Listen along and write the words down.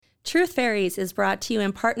Truth Fairies is brought to you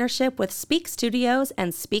in partnership with Speak Studios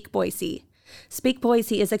and Speak Boise. Speak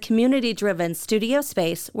Boise is a community-driven studio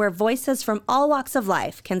space where voices from all walks of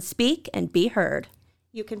life can speak and be heard.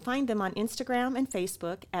 You can find them on Instagram and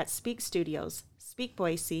Facebook at Speak Studios, Speak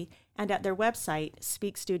Boise, and at their website,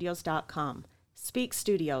 speakstudios.com. Speak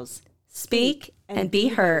Studios. Speak and be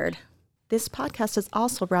heard. This podcast is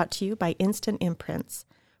also brought to you by Instant Imprints.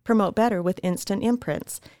 Promote better with Instant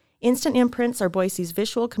Imprints. Instant Imprints are Boise's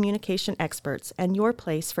visual communication experts and your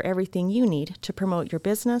place for everything you need to promote your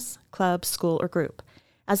business, club, school, or group.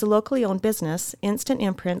 As a locally owned business, Instant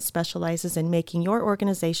Imprints specializes in making your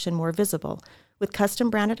organization more visible with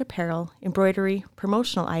custom branded apparel, embroidery,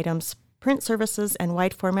 promotional items, print services, and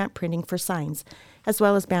wide format printing for signs, as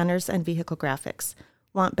well as banners and vehicle graphics.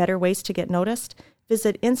 Want better ways to get noticed?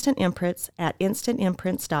 Visit Instant Imprints at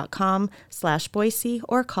instantimprints.com/Boise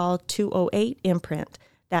or call 208-IMPRINT.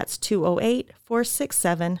 That's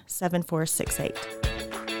 208-467-7468.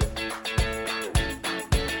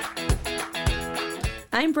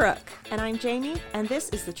 I'm Brooke. And I'm Jamie, and this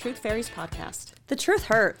is the Truth Fairies podcast. The truth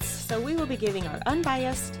hurts. So we will be giving our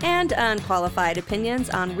unbiased And unqualified opinions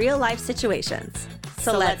on real-life situations.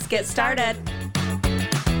 So let's get started.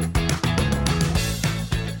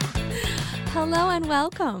 Hello and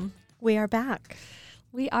welcome. We are back.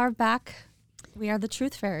 We are back. We are the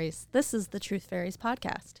Truth Fairies. This is the Truth Fairies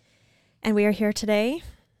podcast. And we are here today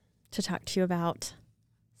to talk to you about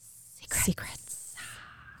secrets.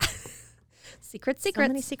 Secrets. So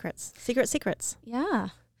many secrets. Secrets. Yeah.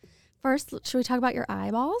 First, should we talk about your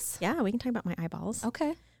eyeballs? Yeah, we can talk about my eyeballs.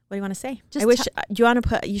 Okay. What do you want to say? Just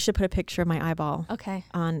you should put a picture of my eyeball Okay.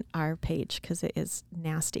 on our page because it is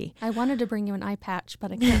nasty. I wanted to bring you an eye patch,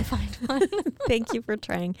 but I couldn't find one. Thank you for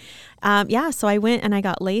trying. So I went and I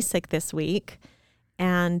got LASIK this week,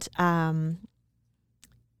 and my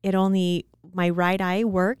right eye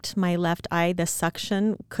worked. My left eye, the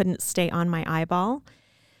suction couldn't stay on my eyeball.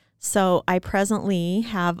 So I presently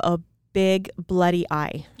have a big bloody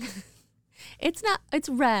eye. It's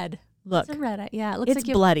red. Look, It's a red eye. Yeah, it looks it's like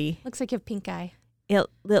you bloody. looks like you have pink eye. It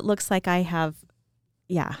looks like I have,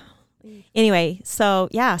 yeah. Anyway, so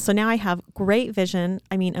now I have great vision.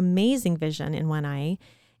 I mean, amazing vision in one eye,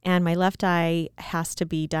 and my left eye has to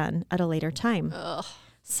be done at a later time. Ugh.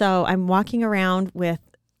 So I'm walking around with,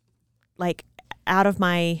 like, out of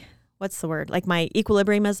my, what's the word? Like my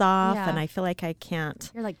equilibrium is off, Yeah. and I feel like I can't.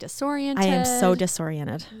 You're like disoriented. I am so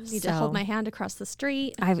disoriented. You need to hold my hand across the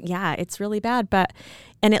street. It's really bad,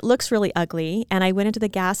 and it looks really ugly. And I went into the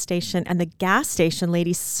gas station, and the gas station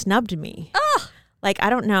lady snubbed me. Like, I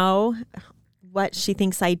don't know what she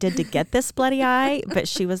thinks I did to get this bloody eye, but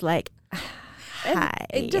she was like, hi.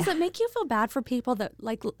 Does it make you feel bad for people that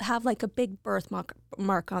like have like a big birthmark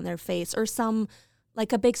on their face or some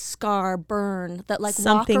like a big scar burn that like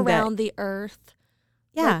Something walk around the earth?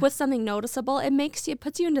 Yeah. Like with something noticeable, it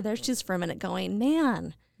puts you into their shoes for a minute going,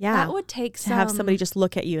 man, Yeah. that would take to have somebody just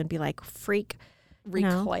look at you and be like, freak.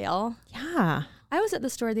 recoil. Yeah. I was at the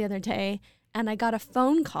store the other day and I got a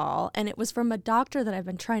phone call and it was from a doctor that I've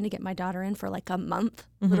been trying to get my daughter in for like a month,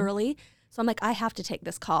 literally. So I'm like, I have to take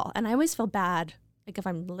this call. And I always feel bad, like if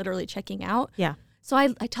I'm literally checking out. Yeah. So I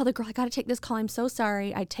tell the girl, I got to take this call. I'm so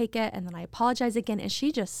sorry. I take it and then I apologize again. And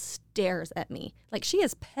she just stares at me. Like she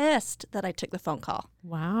is pissed that I took the phone call.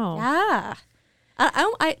 Wow. Yeah.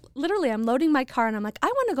 I literally, I'm loading my car and I'm like, I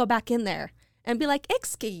want to go back in there and be like,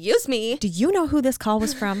 excuse me. Do you know who this call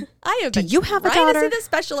was from? I have Do been you have a trying to daughter? see the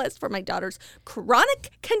specialist for my daughter's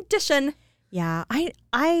chronic condition. Yeah.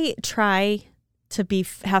 I try to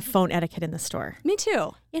have phone etiquette in the store. Me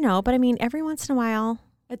too. But I mean, every once in a while.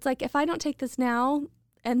 It's like if I don't take this now,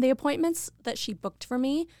 and the appointments that she booked for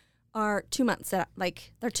me are 2 months out.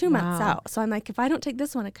 Like they're 2 months Wow. out. So I'm like, if I don't take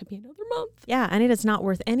this one, it could be another month. Yeah. And it is not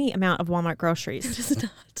worth any amount of Walmart groceries. It is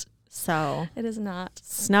not. So It is not.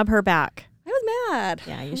 snub her back. I was mad.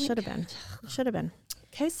 Yeah, you should have been. Should have been.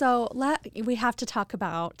 Okay, so we have to talk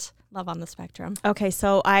about Love on the Spectrum. Okay,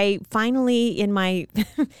 so I finally, in my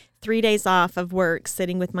 3 days off of work,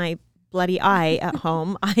 sitting with my bloody eye at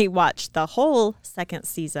home, I watched the whole second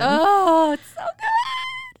season. Oh, it's so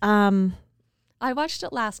good. I watched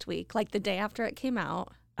it last week, like the day after it came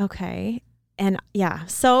out. Okay. And yeah,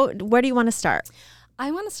 so where do you want to start?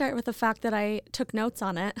 I want to start with the fact that I took notes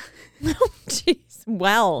on it. Jeez.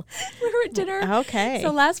 Well. We were at dinner. Okay.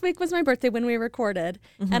 So last week was my birthday when we recorded,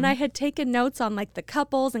 and I had taken notes on like the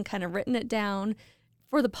couples and kind of written it down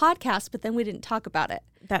for the podcast, but then we didn't talk about it.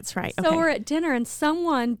 That's right. So we're at dinner and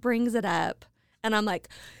someone brings it up, and I'm like,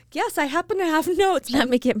 yes, I happen to have notes. Let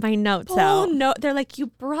me get my notes out. No, they're like, you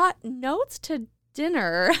brought notes to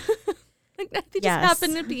dinner. Like they just Yes.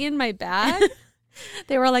 happened to be in my bag.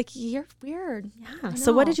 They were like, "You're weird." Yeah.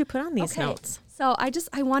 So what did you put on these Okay. notes? So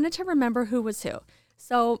I wanted to remember who was who.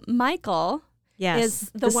 So Michael Yes.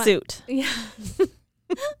 is the one. suit. Yeah.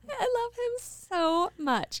 I love him so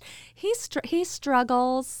much. He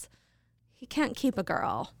struggles. He can't keep a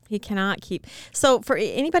girl. He cannot keep. So for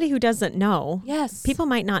anybody who doesn't know, Yes. people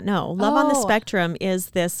might not know. Love on the Spectrum is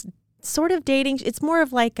this sort of dating. It's more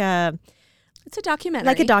of like It's a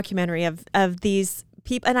documentary. a documentary of these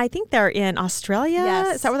people, and I think they're in Australia.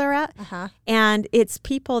 Yes. Is that where they're at? Uh-huh. And it's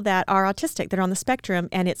people that are autistic. They're on the spectrum,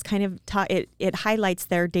 and it's kind of it highlights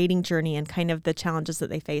their dating journey and kind of the challenges that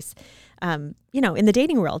they face, in the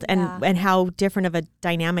dating world, and how different of a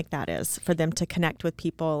dynamic that is for them to connect with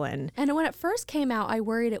people and when it first came out, I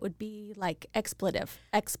worried it would be like exploitative.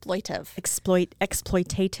 exploitative.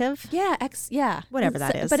 Yeah, Whatever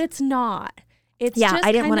that is. But it's not. It's Yeah, just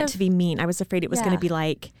I didn't kind want of, it to be mean. I was afraid it was going to be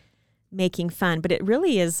like making fun, but it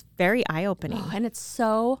really is very eye-opening. and it's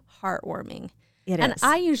so heartwarming. It And is.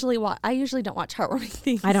 I usually don't watch heartwarming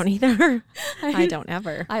things. I don't either. I don't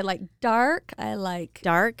ever. I like dark. I like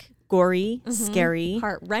Dark, gory, scary.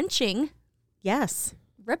 heart-wrenching. Yes.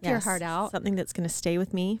 Rip your heart out. Something that's going to stay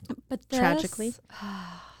with me But this, tragically.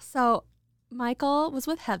 So Michael was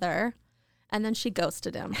with Heather, and then she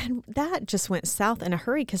ghosted him. And that just went south in a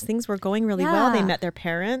hurry because things were going really well. They Yeah. met their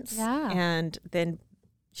parents. Yeah. And then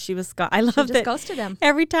she was gone. I love She just that ghosted him.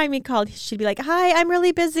 every time he called, she'd be like, "Hi, I'm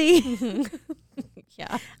really busy."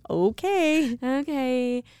 Yeah. Okay.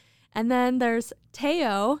 Okay. And then there's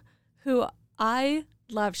Teo, who I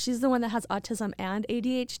love. She's the one that has autism and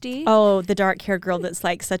ADHD. Oh, the dark hair girl that's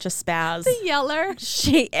like such a spaz. The yeller.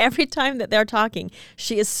 Every time that they're talking,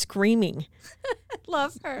 she is screaming.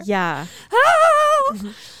 Love her. Yeah.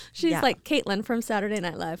 Oh! She's Yeah. like Caitlin from Saturday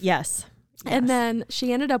Night Live. Yes. And then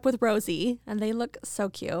she ended up with Rosie, and they look so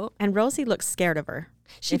cute. And Rosie looks scared of her.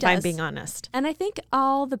 She if I'm does. being honest. And I think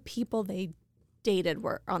all the people they dated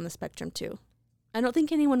were on the spectrum too. I don't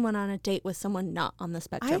think anyone went on a date with someone not on the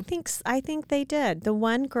spectrum. I think they did. The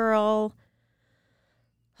one girl,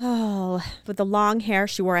 with the long hair,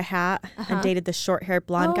 she wore a hat and dated the short-haired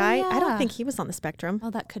blonde Oh, guy. I don't yeah. think he was on the spectrum. Oh,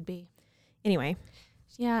 that could be. Anyway,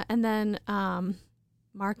 Yeah, and then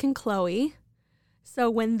Mark and Chloe. So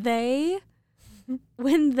when they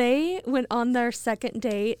went on their second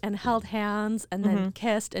date and held hands and then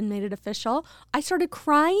kissed and made it official, I started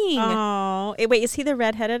crying. oh, wait, is he the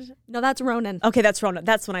redheaded? No, that's Ronan. Okay, that's Ronan.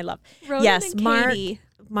 That's one I love. Ronan Yes, and Mark. Katie.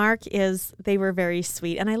 Mark they were very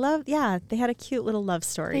sweet, and I love. Yeah, they had a cute little love They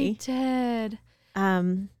story. did.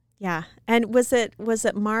 Yeah, and was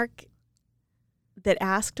it Mark that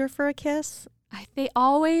asked her for a kiss? They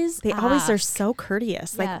always are ask. so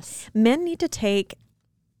courteous. Like Yes, men need to take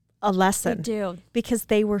a they lesson do. because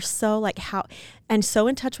they were so so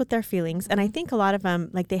in touch with their feelings. And I think a lot of them,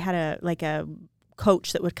 like they had a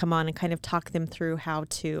coach that would come on and kind of talk them through how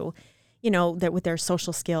to, that with their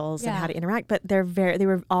social skills and how to interact. But they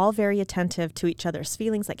were all very attentive to each other's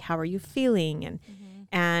feelings. Like, how are you feeling?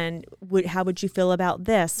 And how would you feel about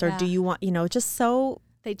this? Or do you want, just so.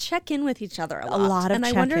 They check in with each other a lot. lot of and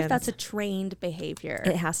I wonder if check-ins. that's a trained behavior.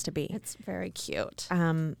 It has to be. It's very cute.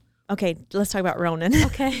 Okay, let's talk about Ronan.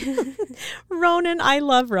 Okay. Ronan, I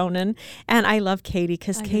love Ronan. And I love Katie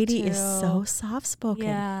because I do Katie is too. so soft-spoken.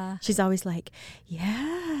 Yeah. She's always like,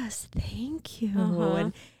 yes, thank you.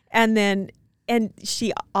 Uh-huh. And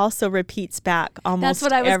she also repeats back almost That's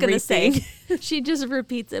what I was going to say. everything. She just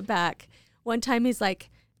repeats it back. One time he's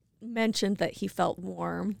mentioned that he felt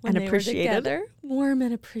warm when And they appreciated. were together. Warm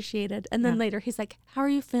and appreciated. And then later he's like, how are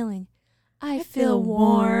you feeling? I feel feel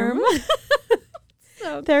warm. warm.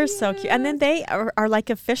 So They're so cute. And then they are like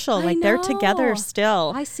official. I Like they're together know.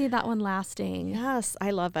 still. I see that one lasting. Yes, I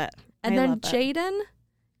love it. And I then love it. Jaden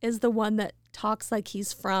is the one that talks like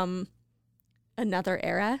he's from another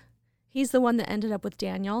era. He's the one that ended up with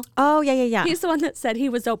Daniel. Oh, yeah. He's the one that said he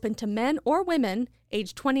was open to men or women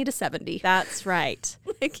aged 20 to 70. That's right.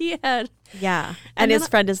 Like he had. Yeah. And And his then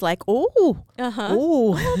friend is like, oh, Uh-huh.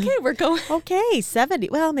 oh. Okay, we're going Okay, 70.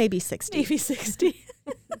 Well, maybe 60. maybe 60.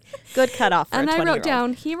 Good cutoff for And a I 20-year-old. wrote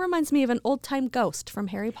down, he reminds me of an old-time ghost from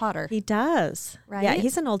Harry Potter. He does. Right? Yeah,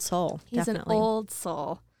 he's an old soul. He's definitely. an old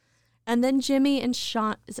soul. And then Jimmy and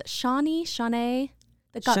Sean, is it Shawnee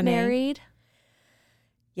that got Shanae. married?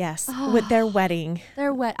 Yes, with their wedding.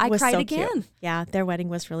 They're wet. I was cried so again. Cute. Yeah, their wedding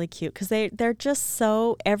was really cute because they're just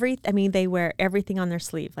so they wear everything on their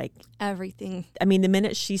sleeve. Like, Everything. the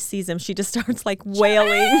minute she sees him, she just starts like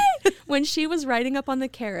wailing. When she was riding up on the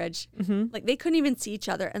carriage, Mm-hmm. like they couldn't even see each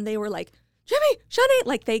other and they were like, Jimmy, Shawnee,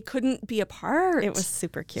 like they couldn't be apart. It was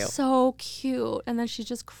super cute. so cute. And then she's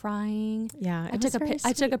just crying. Yeah, I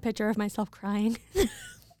took a picture of myself crying.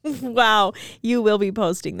 Wow. You will be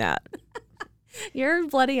posting that. Your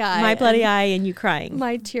bloody eye. My bloody eye and you crying.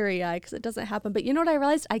 My teary eye, because it doesn't happen. But you know what I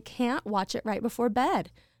realized? I can't watch it right before bed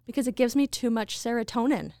because it gives me too much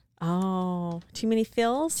serotonin. Oh, too many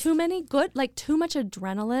feels? Too many good, like too much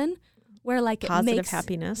adrenaline where like Positive it makes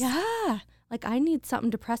happiness. Yeah. Like I need something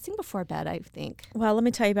depressing before bed, I think. Well, let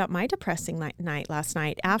me tell you about my depressing night last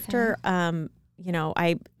night. After,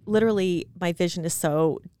 I literally, my vision is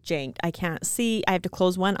so janked. I can't see. I have to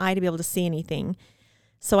close one eye to be able to see anything.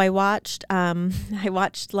 So I watched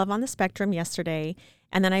Love on the Spectrum yesterday.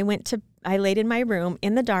 And then I laid in my room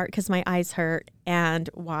in the dark because my eyes hurt and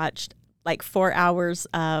watched like 4 hours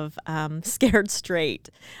of Scared Straight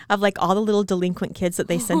of like all the little delinquent kids that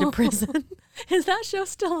they send to prison. Is that show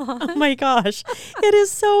still on? Oh my gosh. It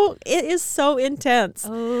is so intense.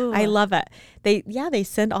 Oh. I love it. They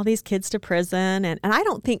send all these kids to prison and I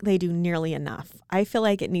don't think they do nearly enough. I feel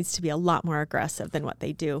like it needs to be a lot more aggressive than what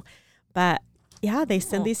they do. But yeah, they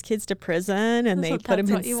send these kids to prison and they put them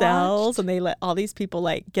in cells and they let all these people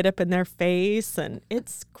like get up in their face and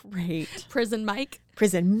it's great. Prison Mike.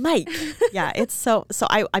 Yeah, it's so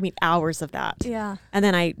I mean hours of that. Yeah. And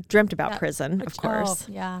then I dreamt about prison, of course.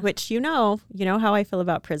 Oh, yeah. Which you know how I feel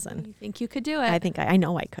about prison. You think you could do it? I think I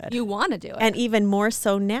know I could. You want to do it. And even more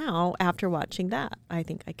so now after watching that, I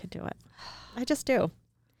think I could do it. I just do.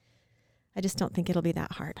 I just don't think it'll be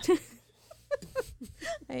that hard.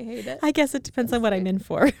 I hate it. I guess it depends on what I'm in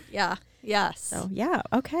for. Yeah. Yes. So yeah.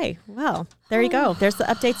 Okay. Well, there you go. There's the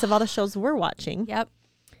updates of all the shows we're watching. Yep.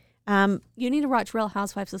 You need to watch Real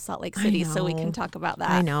Housewives of Salt Lake City so we can talk about that.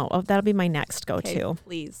 I know. Oh, that'll be my next go-to. Okay,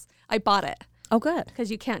 please. I bought it. Oh, good.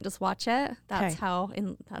 Because you can't just watch it. That's how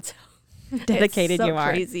Dedicated it's so you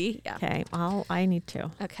are. Crazy. Yeah. Okay. Well, I need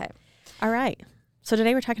to. Okay. All right. So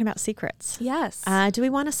today we're talking about secrets. Yes. Do we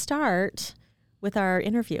want to start with our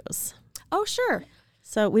interviews? Oh, sure.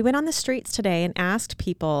 So we went on the streets today and asked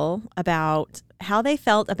people about how they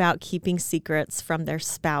felt about keeping secrets from their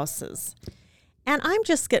spouses. And I'm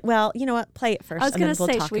just well, you know what? Play it first. I was going to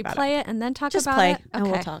say, should we play it and then talk just about play, it? Just play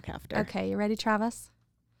and we'll talk after. Okay. You ready, Travis?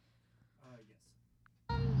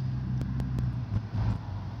 Yes.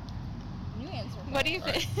 You answer. What do you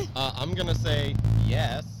think? I'm going to say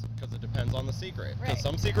yes, because it depends on the secret. Because Right.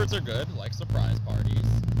 some secrets are good, like surprise parties,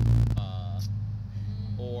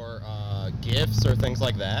 or gifts or things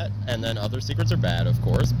like that. And then other secrets are bad, of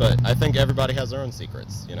course. But I think everybody has their own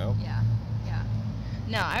secrets, you know? Yeah.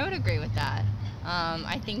 No, I would agree with that.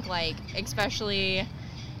 I think, like, especially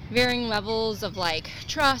varying levels of, like,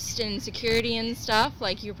 trust and security and stuff,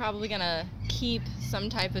 like, you're probably going to keep some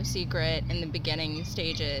type of secret in the beginning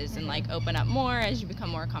stages and, like, open up more as you become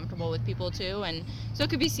more comfortable with people, too. And so it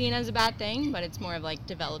could be seen as a bad thing, but it's more of, like,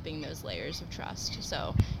 developing those layers of trust.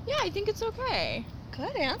 So, yeah, I think it's okay.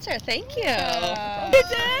 Good answer. Thank you. They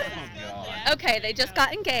did? Okay, they just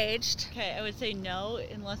got engaged. Okay, I would say no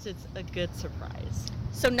unless it's a good surprise.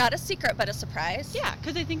 So not a secret, but a surprise. Yeah,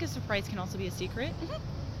 because I think a surprise can also be a secret.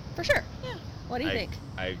 For sure. Yeah. What do you think?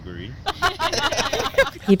 I agree.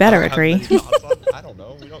 You better agree. I don't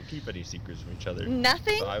know. We don't keep any secrets from each other.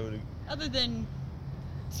 Nothing? So I would. Other than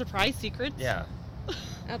surprise secrets. Yeah.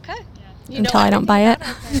 Yeah. Okay. You Until know I don't buy it.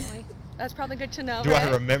 everything about it, apparently. That's probably good to know, Do right?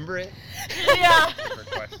 I remember it? Yeah. Her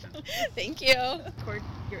question. Thank you. Record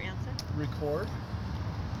your answer. Record.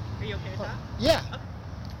 Are you okay with that? Yeah.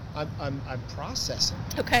 I'm processing.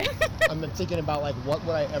 Okay. I'm thinking about like what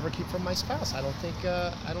would I ever keep from my spouse? I don't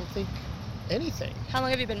think anything. How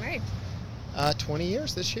long have you been married? 20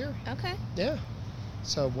 years this year. Okay. Yeah.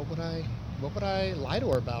 So what would I lie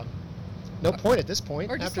to her about? No point at this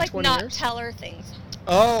point. Or just after like 20 not years. tell her things.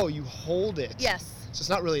 Oh, you hold it. Yes. So it's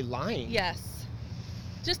not really lying. Yes.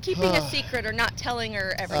 Just keeping a secret or not telling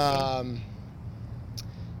her everything.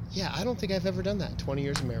 Yeah, I don't think I've ever done that. 20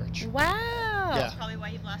 years of marriage. Wow. Yeah. That's probably why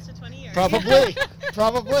you've lasted 20 years. Probably.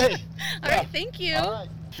 Probably. All right, thank you. All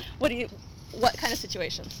right. What kind of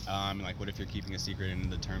situation? Like, what if you're keeping a secret in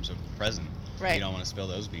the terms of the present? Right. You don't want to spill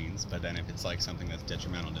those beans, but then if it's like something that's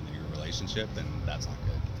detrimental to your relationship, then that's not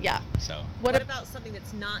good. Yeah. So. What about something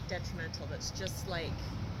that's not detrimental, that's just like...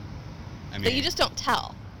 I mean, that you just don't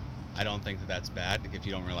tell. I don't think that that's bad if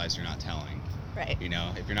you don't realize you're not telling. Right. You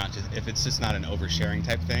know, if it's just not an oversharing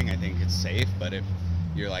type thing, I think it's safe. But if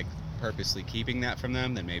you're like purposely keeping that from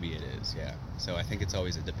them, then maybe it is. Yeah. So I think it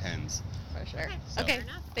depends. For sure. So- Okay.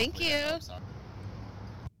 Thank you.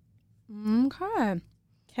 Okay.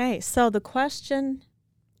 Okay, so the question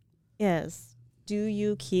is,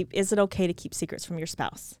 is it okay to keep secrets from your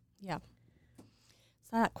spouse? Yeah.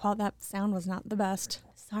 So that sound was not the best.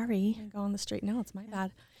 Sorry. I go on the street. No, it's my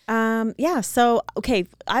bad. So, okay,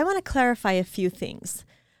 I want to clarify a few things.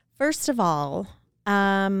 First of all,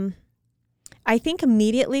 I think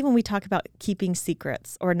immediately when we talk about keeping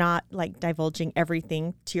secrets or not like divulging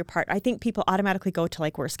everything to your partner, I think people automatically go to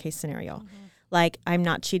like worst case scenario. Mm-hmm. Like, I'm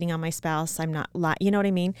not cheating on my spouse. I'm not you know what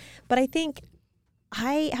I mean? But I think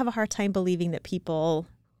I have a hard time believing that people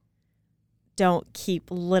don't keep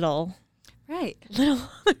little. Right. Little.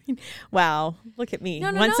 I mean, wow. Look at me.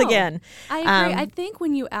 No, Once again. I agree. I think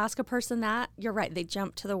when you ask a person that, you're right. They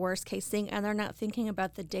jump to the worst case thing and they're not thinking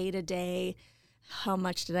about the day to day. How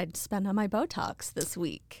much did I spend on my Botox this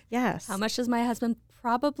week? Yes. How much does my husband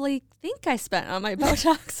probably think I spent on my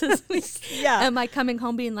Botox this week? Yeah. Am I coming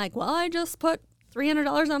home being like, well, I just put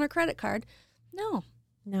 $300 on a credit card? No.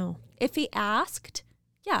 If he asked,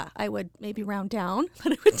 yeah, I would maybe round down,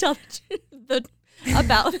 but I would tell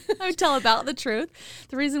about the truth.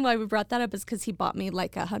 The reason why we brought that up is because he bought me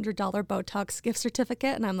like $100 Botox gift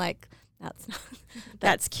certificate, and I'm like,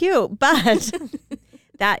 that's cute, but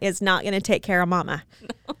that is not going to take care of mama.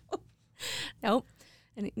 No. Nope.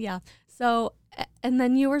 And yeah. So, and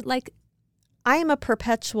then you were like, I am a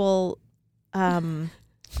perpetual,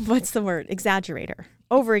 what's the word? Exaggerator.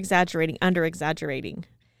 Over exaggerating, under exaggerating.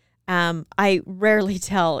 I rarely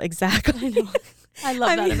tell exactly. I know. I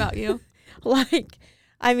love that about you.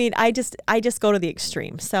 I just go to the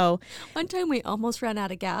extreme. So one time we almost ran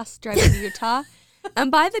out of gas driving to Utah.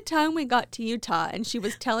 And by the time we got to Utah and she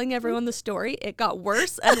was telling everyone the story, it got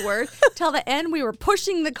worse and worse. Till the end, we were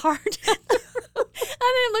pushing the car down the road. And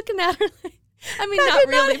I'm looking at her like, I mean, not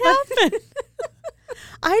really, but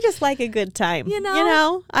I just like a good time. You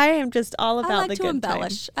know, I am just all about the good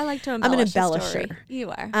embellish. time. I like to embellish. I'm an embellisher. Story.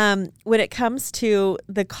 You are. When it comes to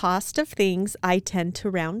the cost of things, I tend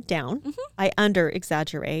to round down. Mm-hmm. I under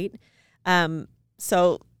exaggerate.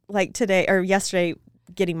 So like today or yesterday,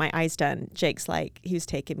 getting my eyes done, Jake's like, he was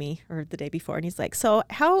taking me, or the day before, and he's like, so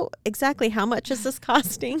how much is this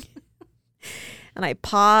costing? And I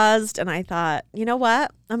paused and I thought, you know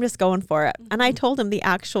what? I'm just going for it. And I told him the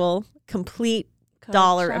actual complete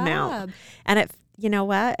dollar amount. And it, you know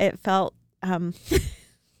what? It felt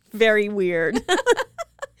very weird.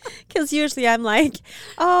 Because usually I'm like,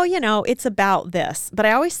 oh, you know, it's about this. But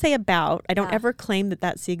I always say about. I don't ever claim that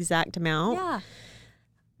that's the exact amount. Yeah.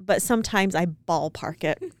 But sometimes I ballpark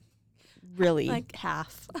it really. Like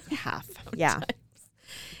half. Yeah.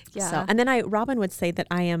 Yeah. So, and then Robin would say that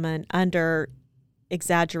I am an under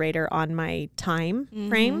exaggerator on my time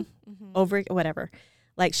frame, over whatever.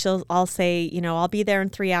 Like I'll say, you know, I'll be there in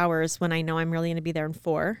 3 hours when I know I'm really going to be there in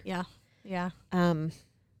 4. Yeah. Yeah. At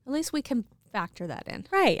least we can factor that in.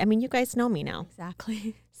 Right. I mean, you guys know me now.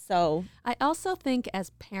 Exactly. So I also think as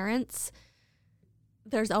parents,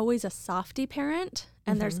 there's always a softy parent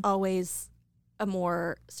and there's always a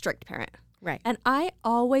more strict parent. Right. And I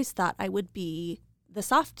always thought I would be the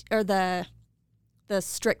soft or the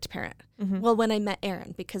strict parent. Mm-hmm. Well, when I met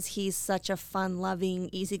Aaron, because he's such a fun, loving,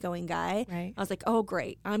 easygoing guy, right. I was like, oh,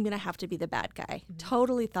 great. I'm going to have to be the bad guy. Mm-hmm.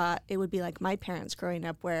 Totally thought it would be like my parents growing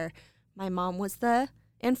up where my mom was the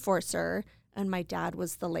enforcer and my dad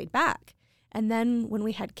was the laid back. And then when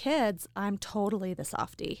we had kids, I'm totally the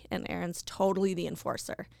softie and Aaron's totally the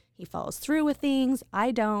enforcer. He follows through with things.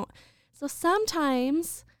 I don't. So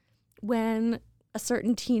sometimes when a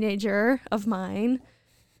certain teenager of mine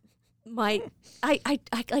I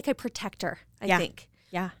protect her, I think.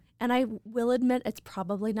 Yeah. And I will admit it's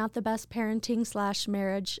probably not the best parenting /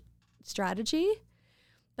 marriage strategy,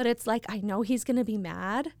 but it's like, I know he's going to be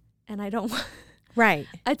mad and I don't. Right.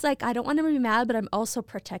 It's like, I don't want him to be mad, but I'm also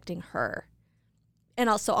protecting her. And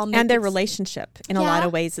also I'll make and their relationship in a lot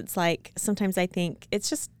of ways. It's like, sometimes I think it's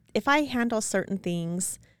just, if I handle certain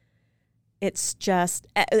things, it's just,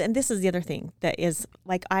 and this is the other thing that is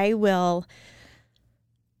like, I'll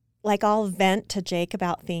vent to Jake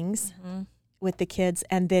about things with the kids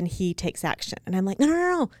and then he takes action. And I'm like,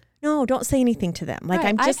 no, don't say anything to them. Like,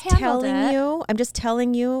 right. I'm just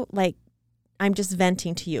telling you, like, I'm just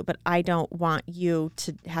venting to you, but I don't want you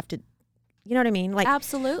to have to, you know what I mean? Like,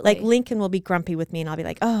 absolutely. Like Lincoln will be grumpy with me and I'll be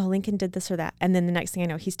like, oh, Lincoln did this or that. And then the next thing I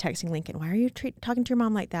know, he's texting Lincoln, why are you talking to your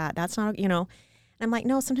mom like that? That's not, you know. And I'm like,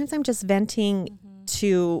 no, sometimes I'm just venting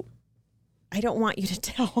to, I don't want you to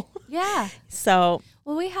tell. Yeah. So.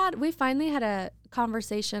 Well, we finally had a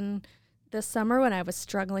conversation this summer when I was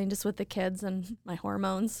struggling just with the kids and my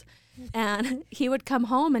hormones. And he would come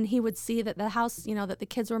home and he would see that the house, you know, that the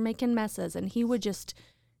kids were making messes and he would just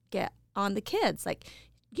get on the kids. Like,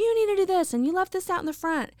 you need to do this and you left this out in the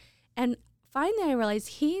front. And finally I realized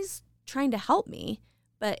he's trying to help me.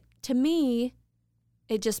 But to me,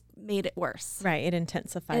 it just made it worse. Right. It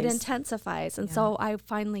intensifies. It intensifies. And so I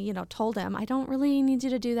finally, told him, I don't really need you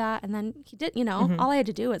to do that. And then he did, all I had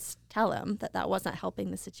to do was tell him that wasn't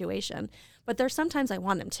helping the situation. But there's sometimes I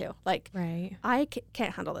want him to. Like, right. I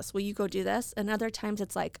can't handle this. Will you go do this? And other times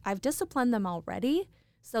it's like, I've disciplined them already.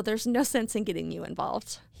 So there's no sense in getting you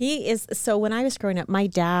involved. So when I was growing up, my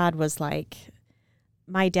dad was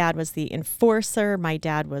the enforcer. My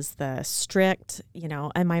dad was the strict,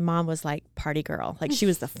 and my mom was like party girl. Like she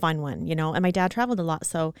was the fun one, and my dad traveled a lot.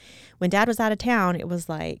 So when dad was out of town, it was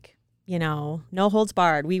like, no holds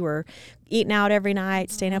barred. We were eating out every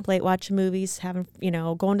night, staying up late, watching movies, having,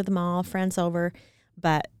 going to the mall, friends over.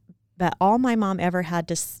 But all my mom ever had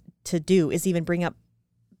to do is even bring up,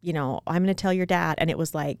 I'm going to tell your dad. And it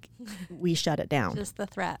was like, we shut it down. Just the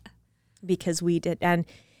threat. Because we did. And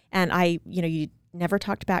I, you never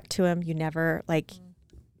talked back to him. You never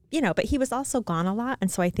but he was also gone a lot.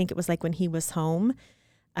 And so I think it was like when he was home,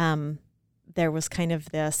 there was kind of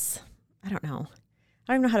this, I don't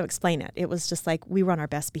even know how to explain it. It was just like we were on our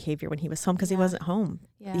best behavior when he was home because he wasn't home.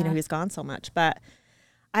 Yeah. He was gone so much. But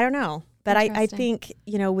I don't know. But I think,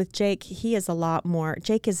 with Jake, he is a lot more.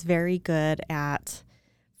 Jake is very good at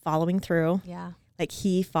following through. Yeah. Like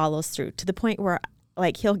he follows through to the point where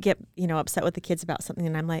like he'll get, upset with the kids about something.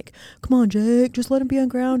 And I'm like, come on, Jake, just let them be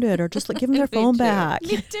ungrounded or just give them their phone back.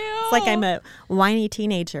 Me too. It's like I'm a whiny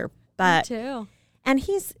teenager. But, Me too. And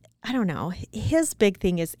he's, I don't know, his big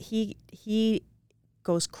thing is he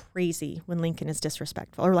goes crazy when Lincoln is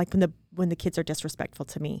disrespectful or like when the kids are disrespectful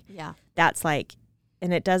to me. Yeah. That's like,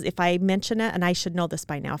 and it does, if I mention it, and I should know this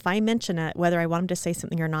by now, if I mention it, whether I want him to say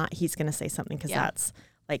something or not, he's going to say something because that's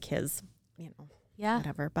like his,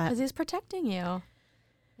 whatever. But because he's protecting you.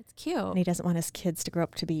 It's cute. And he doesn't want his kids to grow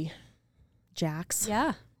up to be jacks.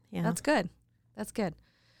 Yeah. That's good.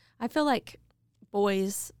 I feel like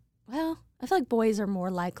boys are more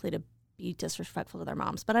likely to be disrespectful to their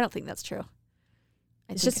moms, but I don't think that's true.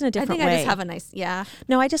 It's just in a different way. I just have a nice,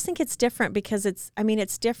 No, I just think it's different because it's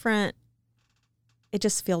different. It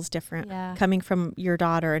just feels different coming from your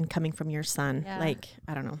daughter and coming from your son. Yeah. Like,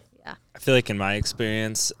 I don't know. Yeah. I feel like in my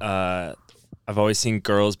experience, I've always seen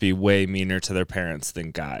girls be way meaner to their parents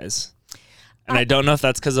than guys. And I don't know if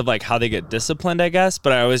that's because of like how they get disciplined, I guess,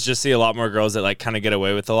 but I always just see a lot more girls that like kind of get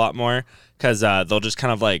away with a lot more because they'll just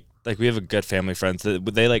kind of like we have a good family friends that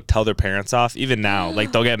they like tell their parents off even now.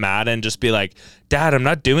 Like they'll get mad and just be like, Dad, I'm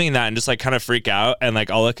not doing that. And just like kind of freak out. And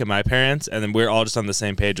like, I'll look at my parents and then we're all just on the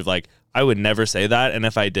same page of like, I would never say that. And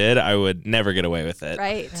if I did, I would never get away with it.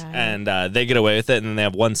 Right. And they get away with it. And then they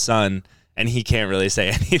have one son and he can't really say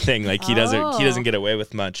anything. Like he doesn't get away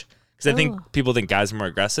with much. Because I think people think guys are more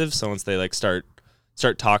aggressive. So once they like start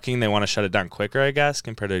talking, they want to shut it down quicker, I guess,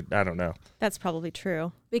 compared to, I don't know. That's probably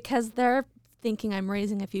true. Because they're thinking I'm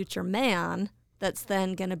raising a future man that's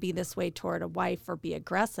then going to be this way toward a wife or be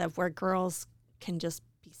aggressive, where girls can just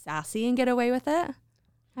be sassy and get away with it.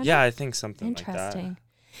 I think something like that. Interesting.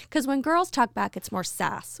 Because when girls talk back, it's more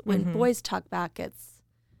sass. When boys talk back,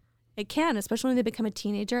 it can, especially when they become a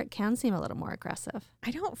teenager, it can seem a little more aggressive.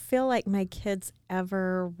 I don't feel like my kids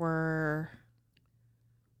ever were.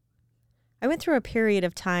 I went through a period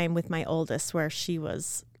of time with my oldest where she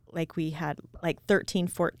was like, we had like 13,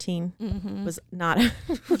 14 was not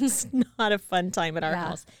a fun time at our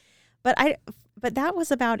house. But that was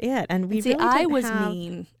about it. And we really I was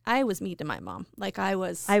mean. I was mean to my mom. Like I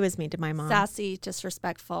was mean to my mom. Sassy,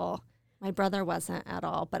 disrespectful. My brother wasn't at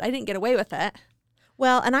all, but I didn't get away with it.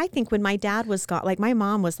 Well, and I think when my dad was gone, like my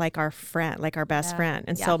mom was like our friend, like our best friend.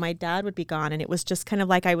 And so my dad would be gone and it was just kind of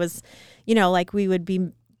like I was, like we would be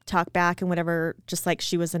talk back and whatever, just like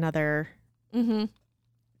she was another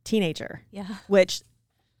teenager. Yeah. Which,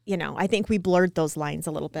 I think we blurred those lines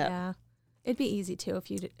a little bit. Yeah. It'd be easy too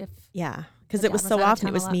yeah. Because it was so often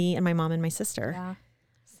it was me and my mom and my sister. Yeah.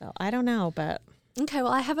 So I don't know, but. Okay.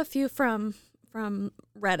 Well, I have a few from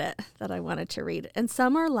Reddit that I wanted to read. And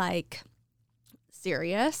some are like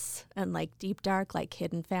serious and like deep, dark, like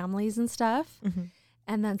hidden families and stuff.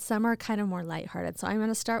 And then some are kind of more lighthearted. So I'm going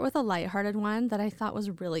to start with a lighthearted one that I thought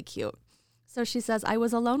was really cute. So she says, I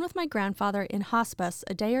was alone with my grandfather in hospice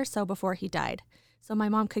a day or so before he died, so my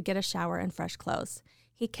mom could get a shower and fresh clothes.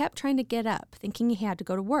 He kept trying to get up, thinking he had to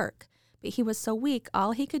go to work, but he was so weak,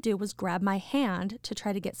 all he could do was grab my hand to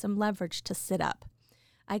try to get some leverage to sit up.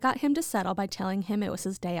 I got him to settle by telling him it was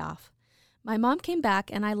his day off. My mom came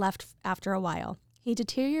back and I left after a while. He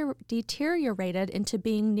deteriorated into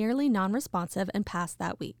being nearly non-responsive and passed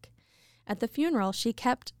that week. At the funeral, she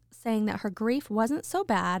kept saying that her grief wasn't so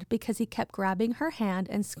bad because he kept grabbing her hand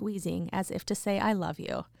and squeezing as if to say, I love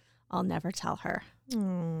you. I'll never tell her.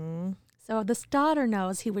 Aww. So this daughter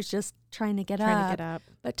knows he was just trying to get up.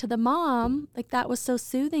 But to the mom, like that was so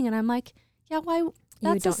soothing. And I'm like, yeah, why? You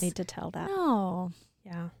don't need to tell that. No.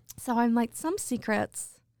 Yeah. So I'm like, some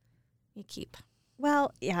secrets you keep.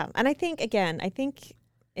 Well, yeah. And I think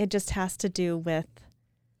it just has to do with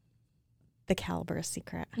the caliber of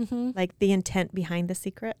secret, like the intent behind the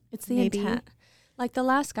secret. It's the intent. Like the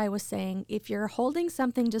last guy was saying, if you're holding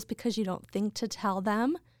something just because you don't think to tell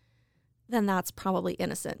them, then that's probably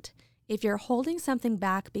innocent. If you're holding something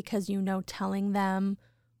back because you know telling them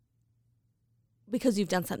because you've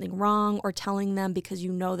done something wrong, or telling them because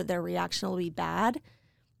you know that their reaction will be bad,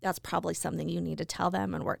 that's probably something you need to tell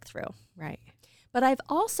them and work through. Right. But I've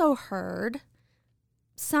also heard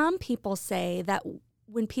some people say that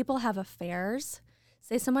when people have affairs,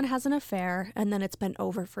 say someone has an affair and then it's been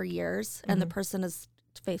over for years and the person is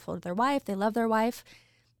faithful to their wife, they love their wife,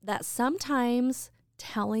 that sometimes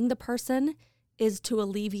telling the person is to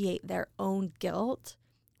alleviate their own guilt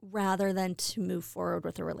rather than to move forward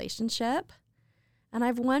with a relationship. And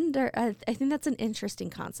I've wondered, I think that's an interesting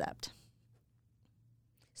concept.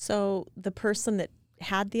 So the person that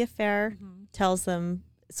had the affair tells them,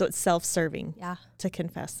 so it's self-serving to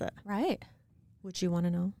confess it. Right. Would you want to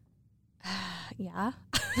know? Yeah.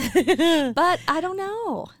 But I don't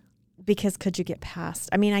know. Because could you get past?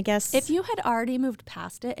 I mean, I guess. If you had already moved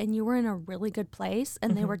past it and you were in a really good place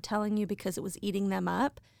and they were telling you because it was eating them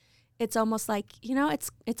up, it's almost like, it's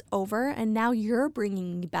over. And now you're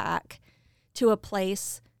bringing me back to a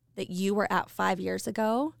place that you were at 5 years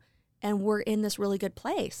ago, and we're in this really good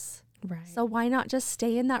place. Right. So why not just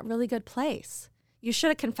stay in that really good place? You should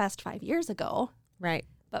have confessed 5 years ago. Right.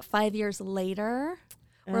 But 5 years later,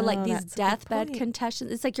 or like these deathbed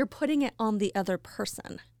confessions, it's like you're putting it on the other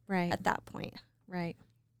person. Right. At that point. Right.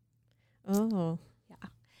 Oh. Yeah.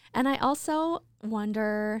 And I also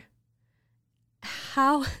wonder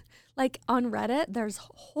how, like on Reddit, there's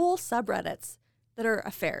whole subreddits that are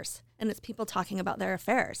affairs, and it's people talking about their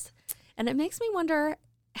affairs. And it makes me wonder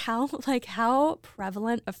how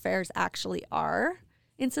prevalent affairs actually are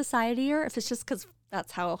in society, or if it's just because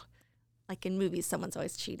that's how, like in movies, someone's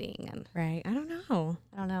always cheating. And right. I don't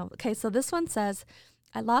know. Okay, so this one says,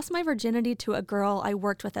 I lost my virginity to a girl I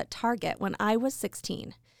worked with at Target when I was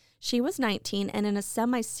 16. She was 19 and in a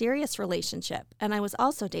semi-serious relationship, and I was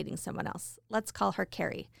also dating someone else. Let's call her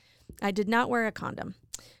Carrie. I did not wear a condom.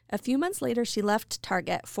 A few months later, she left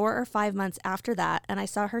Target. 4 or 5 months after that, and I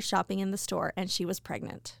saw her shopping in the store, and she was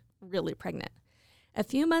pregnant, really pregnant. A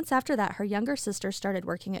few months after that, her younger sister started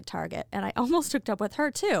working at Target, and I almost hooked up with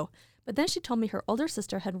her too. But then she told me her older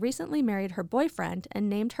sister had recently married her boyfriend and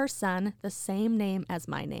named her son the same name as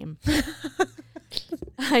my name.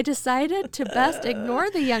 I decided to best ignore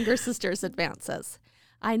the younger sister's advances.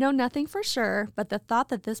 I know nothing for sure, but the thought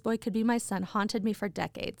that this boy could be my son haunted me for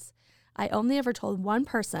decades. I only ever told one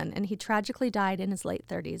person, and he tragically died in his late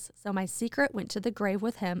 30s, so my secret went to the grave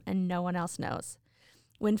with him and no one else knows.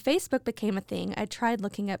 When Facebook became a thing, I tried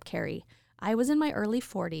looking up Carrie. I was in my early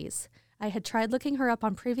 40s. I had tried looking her up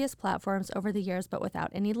on previous platforms over the years, but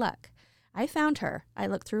without any luck. I found her. I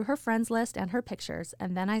looked through her friends list and her pictures,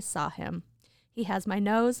 and then I saw him. He has my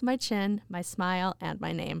nose, my chin, my smile, and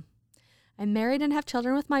my name. I'm married and have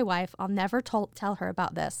children with my wife. I'll never tell her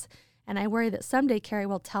about this, and I worry that someday Carrie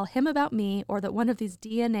will tell him about me, or that one of these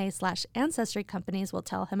DNA/ancestry companies will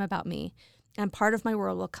tell him about me, and part of my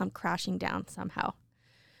world will come crashing down somehow.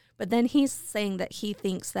 But then he's saying that he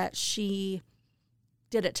thinks that she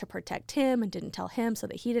did it to protect him and didn't tell him so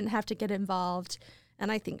that he didn't have to get involved.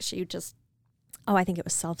 And I think she just... Oh, I think it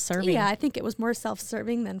was self-serving. Yeah, I think it was more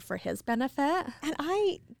self-serving than for his benefit. And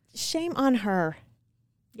shame on her.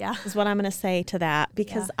 Yeah. Is what I'm going to say to that.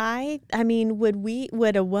 Because I mean,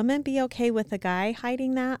 would a woman be okay with a guy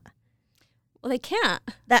hiding that? Well, they can't.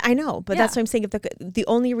 That I know, but that's what I'm saying. If the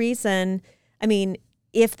only reason, I mean,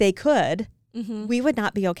 if they could, we would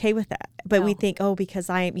not be okay with that. But we think, because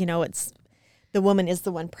it's... the woman is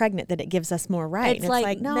the one pregnant, that it gives us more right. It's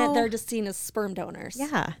like no, they're just seen as sperm donors.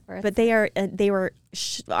 Yeah, but they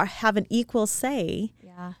have an equal say.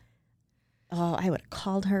 Yeah. Oh, I would have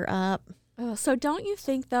called her up. Oh, so don't you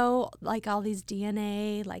think though, like all these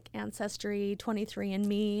DNA, like Ancestry,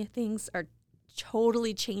 23andMe things are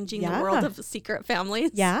totally changing the world of secret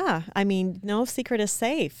families? Yeah, I mean, no secret is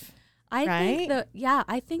safe.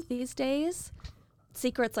 I think these days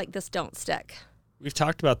secrets like this don't stick. We've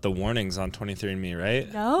talked about the warnings on 23andMe,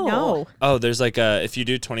 right? No. Oh, there's like if you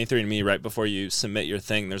do 23andMe right before you submit your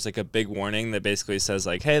thing, there's like a big warning that basically says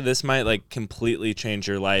like, hey, this might like completely change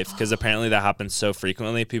your life. Because apparently that happens so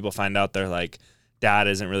frequently. People find out their like dad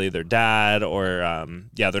isn't really their dad, or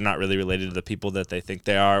they're not really related to the people that they think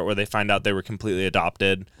they are, or they find out they were completely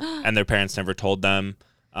adopted and their parents never told them.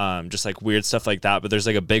 Just like weird stuff like that. But there's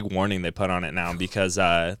like a big warning they put on it now because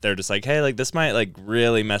they're just like, hey, like this might like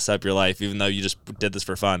really mess up your life, even though you just did this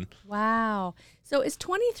for fun. Wow. So is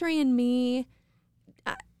 23andMe,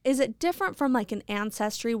 is it different from like an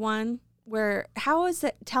Ancestry one? Where, how does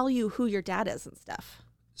it tell you who your dad is and stuff?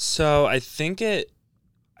 So I think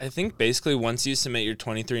basically once you submit your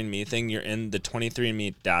 23andMe thing, you're in the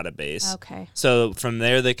 23andMe database. Okay. So from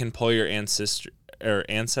there, they can pull your ancestry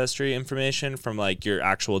information from like your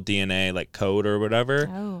actual DNA like code or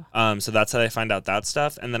whatever. So that's how they find out that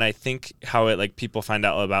stuff. And then I think how it like people find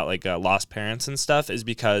out about like lost parents and stuff is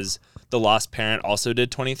because the lost parent also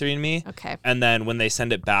did 23andMe. Okay. And then when they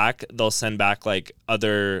send it back, they'll send back like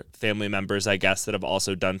other family members, I guess, that have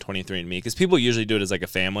also done 23andMe, because people usually do it as like a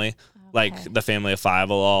family. Okay. Like the family of 5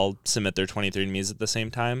 will all submit their 23andMes at the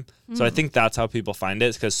same time. So I think that's how people find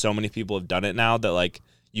it, because so many people have done it now that like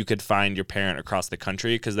you could find your parent across the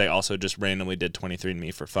country because they also just randomly did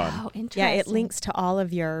 23andMe for fun. Oh, interesting. Yeah, it links to all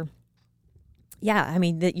of your, your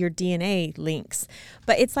DNA links.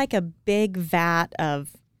 But it's like a big vat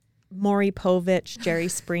of Maury Povich, Jerry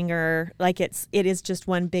Springer. Like it is just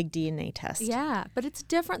one big DNA test. Yeah, but it's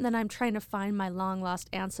different than I'm trying to find my long lost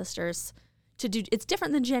ancestors to do. It's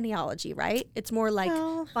different than genealogy, right? It's more like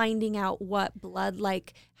finding out what blood,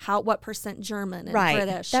 like what percent German and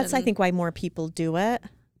British. That's I think why more people do it.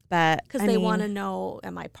 But because they want to know,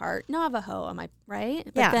 am I part Navajo? Am I right?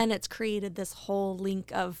 But then it's created this whole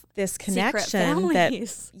link of this connection that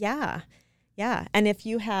and if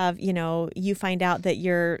you have, you find out that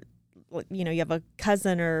you have a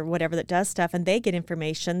cousin or whatever that does stuff, and they get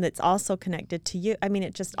information that's also connected to you. I mean,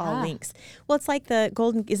 it just all links. Well, it's like the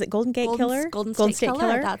Golden Gate Killer? Golden State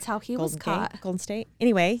Killer. That's how he was caught. Golden State.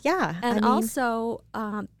 Anyway, yeah. And also,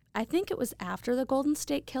 I think it was after the Golden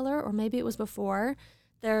State Killer, or maybe it was before.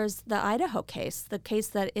 There's the Idaho case, the case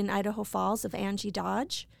that in Idaho Falls of Angie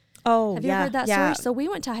Dodge. Oh, have you heard that story? So we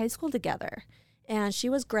went to high school together, and she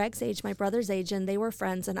was Greg's age, my brother's age, and they were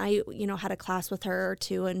friends. And I, had a class with her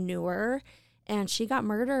too and knew her. And she got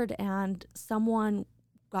murdered, and someone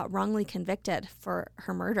got wrongly convicted for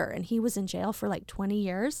her murder, and he was in jail for like 20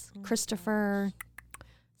 years. Christopher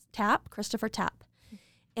Tapp,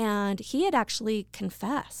 and he had actually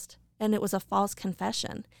confessed, and it was a false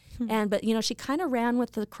confession. But she kind of ran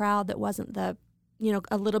with the crowd that wasn't a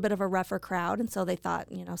little bit of a rougher crowd. And so they thought,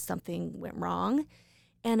 something went wrong.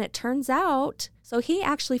 And it turns out, so he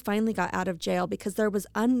actually finally got out of jail because there was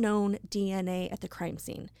unknown DNA at the crime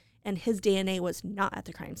scene. And his DNA was not at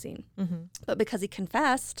the crime scene. Mm-hmm. But because he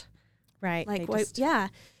confessed. Right.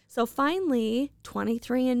 So finally,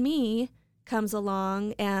 23andMe comes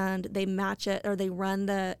along and they match it, or they run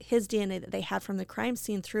his DNA that they had from the crime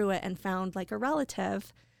scene through it and found like a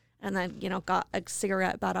relative. And then, got a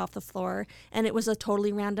cigarette butt off the floor. And it was a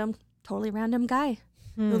totally random guy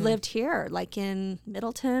who lived here, like in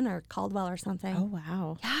Middleton or Caldwell or something. Oh,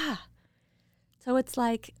 wow. Yeah. So it's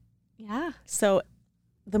like, yeah. So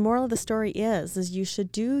the moral of the story is you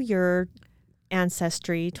should do your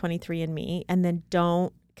Ancestry 23andMe and then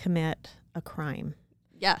don't commit a crime.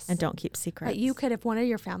 Yes. And don't keep secrets. But you could, if one of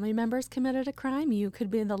your family members committed a crime, you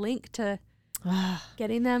could be the link to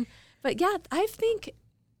getting them. But yeah, I think...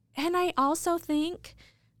 And I also think,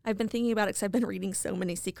 I've been thinking about it because I've been reading so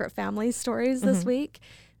many secret family stories this week,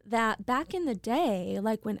 that back in the day,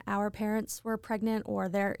 like when our parents were pregnant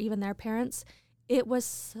or even their parents, it was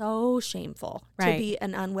so shameful to be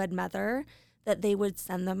an unwed mother that they would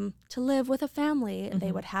send them to live with a family. Mm-hmm.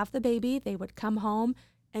 They would have the baby, they would come home,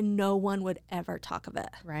 and no one would ever talk of it.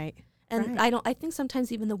 Right. And I think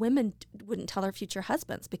sometimes even the women wouldn't tell their future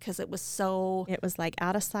husbands because it was so... It was like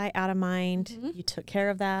out of sight, out of mind. Mm-hmm. You took care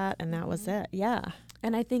of that, and that was it. Yeah.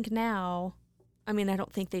 And I think now, I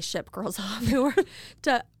don't think they ship girls off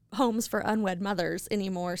to homes for unwed mothers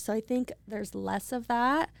anymore. So I think there's less of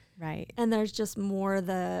that. Right. And there's just more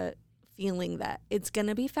the feeling that it's going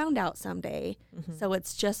to be found out someday. Mm-hmm. So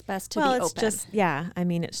it's just best to be open.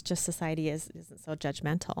 It's just society isn't so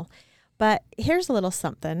judgmental. But here's a little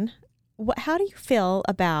something. How do you feel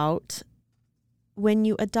about when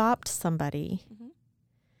you adopt somebody,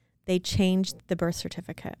 they change the birth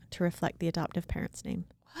certificate to reflect the adoptive parent's name?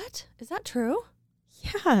 What? Is that true?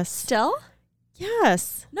 Yes. Still?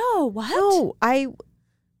 Yes. No, what? No,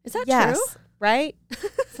 Is that true? Right?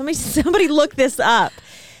 Somebody look this up.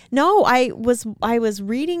 No, I was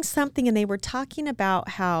reading something and they were talking about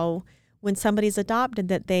how when somebody's adopted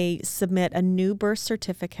that they submit a new birth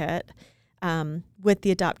certificate with the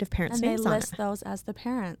adoptive parents' names on it. And they list those as the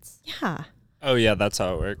parents. Yeah. Oh yeah, that's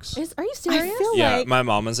how it works. Are you serious? I feel Yeah, like my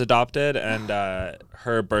mom was adopted, and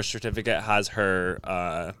her birth certificate has her,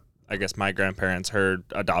 I guess my grandparents, her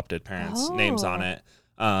adopted parents' names on it.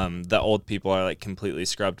 The old people are like completely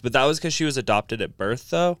scrubbed, but that was because she was adopted at birth,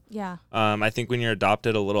 though. Yeah. I think when you're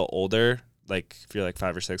adopted a little older, like if you're like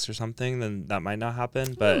 5 or 6 or something, then that might not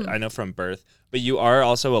happen. But I know from birth. But you are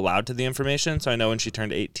also allowed to the information. So I know when she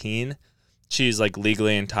turned 18, she's like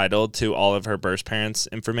legally entitled to all of her birth parents'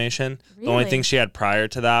 information. Really? The only thing she had prior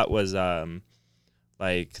to that was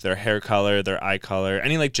like their hair color, their eye color,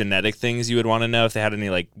 any like genetic things you would want to know if they had any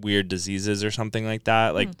like weird diseases or something like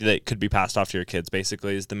that, like that could be passed off to your kids,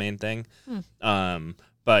 basically, is the main thing.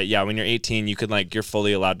 But yeah, when you're 18, you could like, you're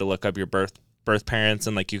fully allowed to look up your birth parents,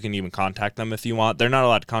 and like you can even contact them if you want. They're not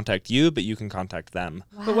allowed to contact you, but you can contact them.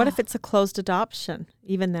 Wow. But what if it's a closed adoption?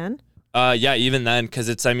 Even then? Yeah, even then, because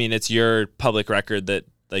it's your public record that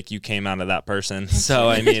like you came out of that person. So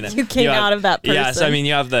I mean, you came out of that person. Yeah, so I mean,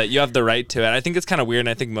 you have the right to it. I think it's kind of weird, and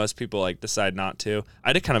I think most people like decide not to.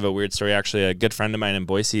 I did kind of a weird story actually. A good friend of mine in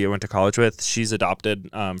Boise I went to college with, she's adopted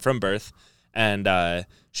from birth, and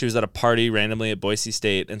she was at a party randomly at Boise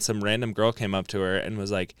State, and some random girl came up to her and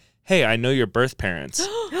was like, "Hey, I know your birth parents."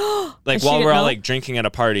 Like while we're all like drinking at a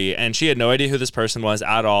party, and she had no idea who this person was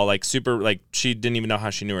at all. Like super, like she didn't even know how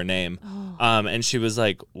she knew her name. And she was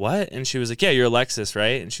like, "What?" And she was like, "Yeah, you're Alexis,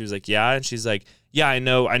 right?" And she was like, "Yeah." And she's like, "Yeah, I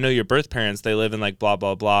know your birth parents. They live in like blah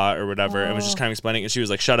blah blah or whatever." And was just kind of explaining, and she was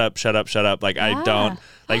like, "Shut up, shut up, shut up." Like I don't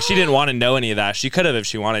like. She didn't want to know any of that. She could have if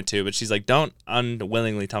she wanted to, but she's like, "Don't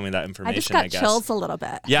unwillingly tell me that information." I just got guess. chills a little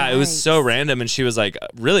bit. Yeah, it was so random, and she was like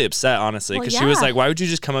really upset, honestly, because she was like, "Why would you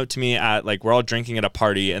just come up to me at like we're all drinking at a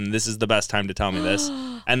party, and this is the best time to tell me this?"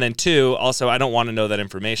 And then 2, also, I don't want to know that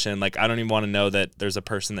information. Like I don't even want to know that there's a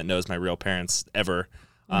person that knows my real parents ever.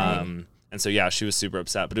 Right. And so yeah, she was super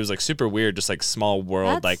upset, but it was like super weird, just like small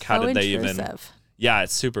world. That's like how so did they intrusive. even? Yeah,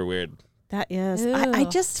 it's super weird. That is. I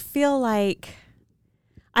just feel like,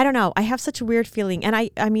 I don't know. I have such a weird feeling, and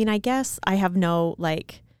I mean, I guess I have no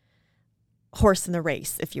like horse in the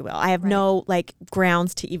race, if you will. I have no like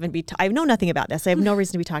grounds to even be. I know nothing about this. I have no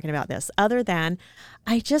reason to be talking about this other than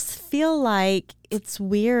I just feel like it's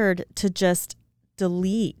weird to just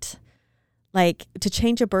delete, like to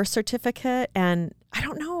change a birth certificate, and I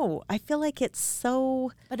don't know. I feel like it's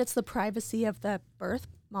so. But it's the privacy of the birth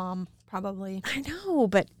mom, probably. I know,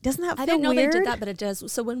 but doesn't that feel I didn't know weird? they did that, but it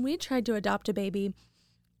does. So when we tried to adopt a baby,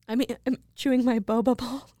 I mean, I'm chewing my boba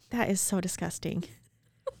ball. That is so disgusting.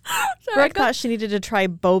 So Brooke thought she needed to try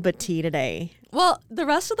boba tea today. Well, the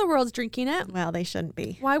rest of the world's drinking it. Well, they shouldn't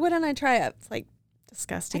be. Why wouldn't I try it? It's like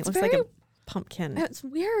disgusting. It's it looks like a pumpkin. It's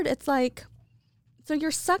weird. It's like, so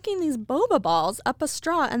you're sucking these boba balls up a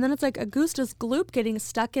straw, and then it's like Augustus Gloop getting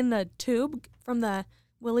stuck in the tube from the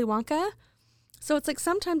Willy Wonka. So it's like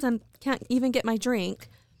sometimes I can't even get my drink,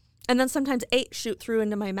 and then sometimes 8 shoot through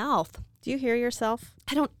into my mouth. Do you hear yourself?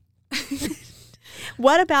 I don't.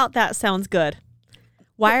 What about that sounds good?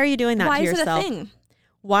 Why are you doing that to yourself? Why is it a thing?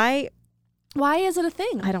 Why is it a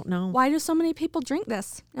thing? I don't know. Why do so many people drink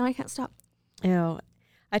this? Now I can't stop. Ew.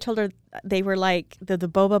 I told her they were like, the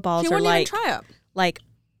boba balls She are wouldn't like, even try it. like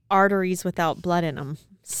arteries without blood in them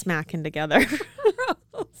smacking together.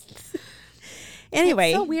 Anyway.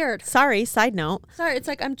 It's so weird. Sorry, side note. Sorry, it's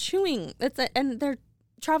like I'm chewing.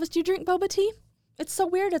 Travis, do you drink boba tea? It's so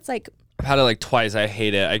weird. It's like, I've had it like twice. I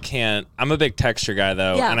hate it. I can't. I'm a big texture guy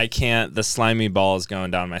though, and I can't. The slimy balls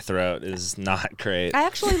going down my throat is not great. I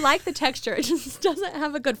actually like the texture. It just doesn't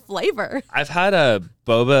have a good flavor. I've had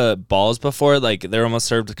boba balls before. Like they're almost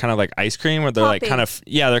served kind of like ice cream, where they're like kind of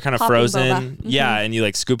they're kind of Popping frozen. boba. Yeah, and you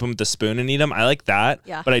like scoop them with the spoon and eat them. I like that.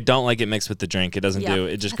 Yeah. But I don't like it mixed with the drink. It doesn't do.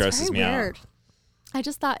 It just grosses me out. I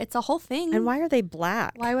just thought it's a whole thing. And why are they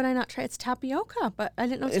black? Why would I not try? It's tapioca, but I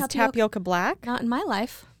didn't know Is tapioca black? Not in my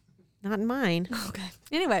life. Not in mine. Okay.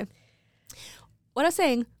 Anyway, what I was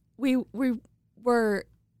saying, we were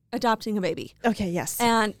adopting a baby. Okay. Yes.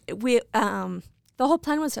 And we the whole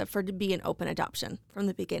plan was for it to be an open adoption from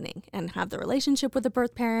the beginning and have the relationship with the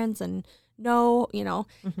birth parents and know,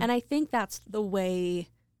 and I think that's the way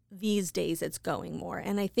these days it's going more.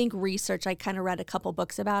 And I think research, I kind of read a couple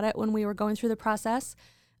books about it when we were going through the process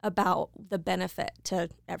about the benefit to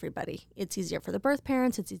everybody. It's easier for the birth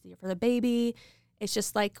parents. It's easier for the baby. It's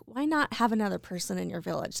just like, why not have another person in your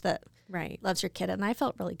village that loves your kid? And I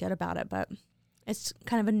felt really good about it, but it's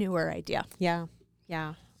kind of a newer idea. Yeah.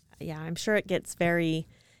 Yeah. Yeah. I'm sure it gets very,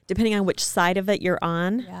 depending on which side of it you're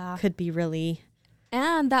on, could be really.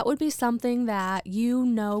 And that would be something that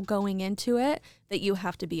going into it that you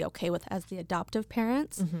have to be okay with as the adoptive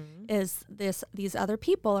parents is these other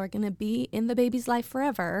people are going to be in the baby's life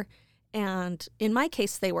forever. And in my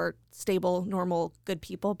case, they were stable, normal, good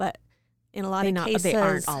people. But in a lot of cases, they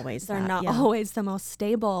aren't always they're that, not yeah. always the most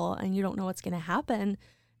stable, and you don't know what's going to happen.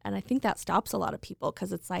 And I think that stops a lot of people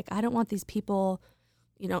because it's like, I don't want these people,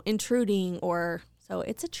 intruding so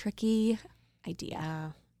it's a tricky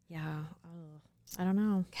idea. Yeah. Oh, I don't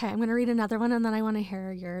know. Okay, I'm going to read another one, and then I want to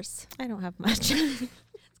hear yours. I don't have much. It's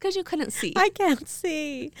because you couldn't see. I can't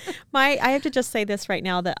see. I have to just say this right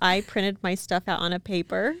now that I printed my stuff out on a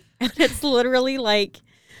paper, and it's literally like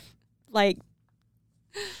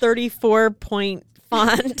 34-point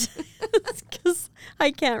font because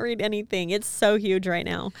I can't read anything. It's so huge right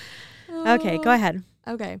now. Okay, go ahead.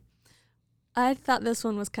 Okay. I thought this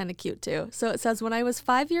one was kind of cute too. So it says, when I was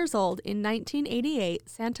 5 years old in 1988,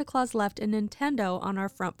 Santa Claus left a Nintendo on our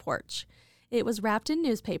front porch. It was wrapped in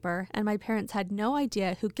newspaper, and my parents had no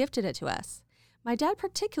idea who gifted it to us. My dad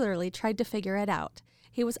particularly tried to figure it out.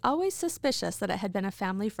 He was always suspicious that it had been a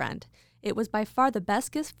family friend. It was by far the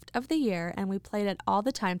best gift of the year, and we played it all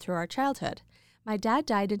the time through our childhood. My dad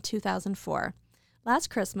died in 2004.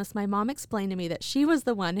 Last Christmas, my mom explained to me that she was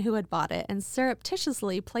the one who had bought it and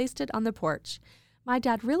surreptitiously placed it on the porch. My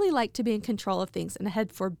dad really liked to be in control of things and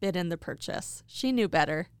had forbidden the purchase. She knew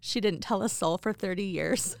better. She didn't tell a soul for 30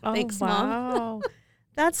 years. Thanks, Mom. Wow.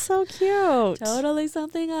 That's so cute. Totally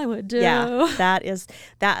something I would do. Yeah,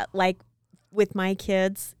 that like with my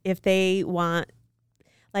kids, if they want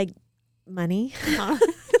like money,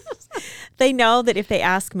 they know that if they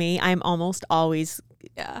ask me, I'm almost always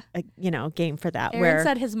game for that. Aaron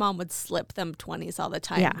said his mom would slip them 20s all the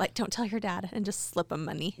time. Yeah. Like, don't tell your dad, and just slip them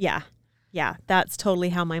money. Yeah. Yeah. That's totally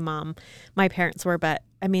how my parents were. But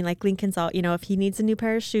I mean, like Lincoln's all, if he needs a new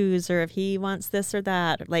pair of shoes or if he wants this or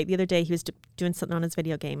that, like the other day he was doing something on his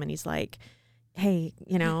video game and he's like, hey,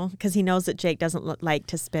 because he knows that Jake doesn't like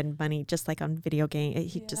to spend money just like on video game.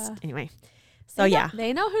 Anyway. So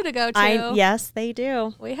They know who to go to. Yes, they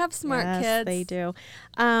do. We have smart kids. They do.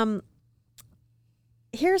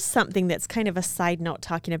 Here's something that's kind of a side note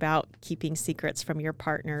talking about keeping secrets from your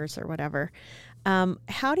partners or whatever.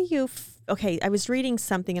 How do you, I was reading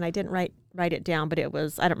something and I didn't write it down, but it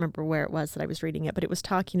was, I don't remember where it was that I was reading it, but it was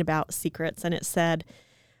talking about secrets. And it said,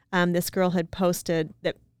 this girl had posted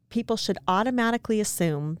that people should automatically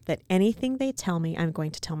assume that anything they tell me, I'm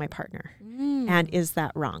going to tell my partner. And is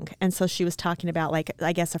that wrong? And so she was talking about, like,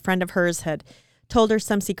 I guess a friend of hers had told her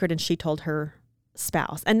some secret and she told her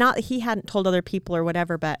spouse, and not he hadn't told other people or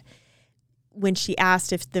whatever, but when she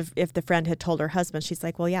asked if the friend had told her husband, she's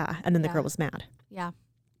like, well, yeah. And then the girl was mad. Yeah.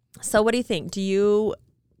 So what do you think? Do you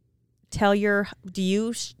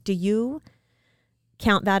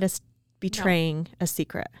count that as betraying a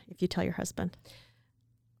secret if you tell your husband?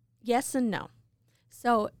 Yes and no.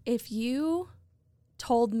 So if you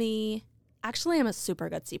told me, actually, I'm a super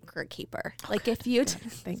good secret keeper. Like if you,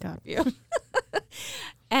 thank God. You.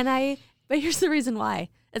 But here's the reason why.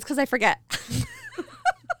 It's because I forget.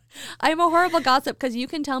 I'm a horrible gossip because you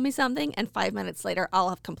can tell me something and 5 minutes later I'll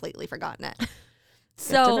have completely forgotten it.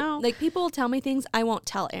 So like people will tell me things I won't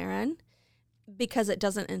tell Aaron because it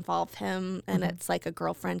doesn't involve him and it's like a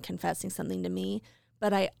girlfriend confessing something to me.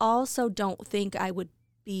 But I also don't think I would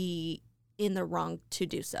be in the wrong to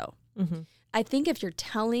do so. Mm-hmm. I think if you're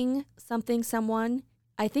telling someone,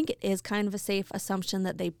 I think it is kind of a safe assumption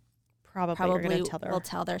that they probably will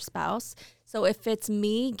tell their spouse. So if it's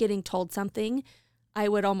me getting told something, I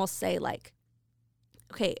would almost say like,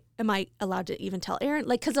 okay, am I allowed to even tell Aaron?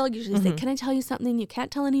 Like, because they'll usually say, can I tell you something you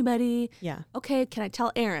can't tell anybody? Yeah. Okay, can I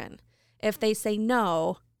tell Aaron? If they say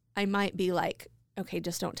no, I might be like, okay,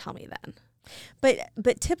 just don't tell me then.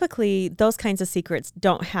 But typically those kinds of secrets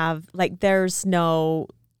don't have, like, there's no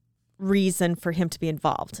reason for him to be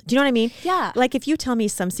involved. Do you know what I mean? Yeah. Like if you tell me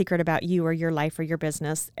some secret about you or your life or your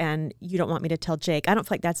business and you don't want me to tell Jake, I don't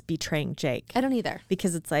feel like that's betraying Jake. I don't either.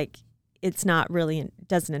 Because it's like, it's not really,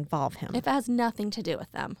 doesn't involve him. If it has nothing to do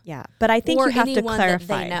with them. Yeah. But I think you have to clarify.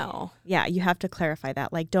 That they know. Yeah. You have to clarify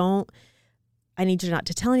that. Like, I need you not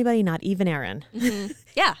to tell anybody, not even Aaron. Mm-hmm.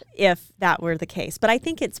 Yeah. If that were the case. But I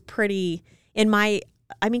think it's pretty,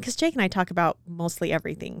 because Jake and I talk about mostly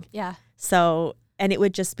everything. Yeah. So, and it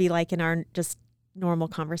would just be like in our just normal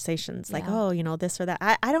conversations, like, oh, this or that.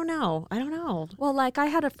 I don't know. Well, like I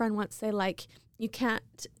had a friend once say, like, you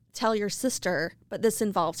can't tell your sister, but this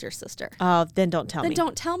involves your sister. Oh, then don't tell me. Then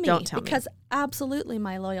don't tell me. Don't tell me. Because absolutely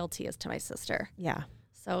my loyalty is to my sister. Yeah.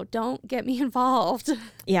 So don't get me involved.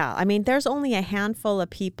 Yeah. I mean, there's only a handful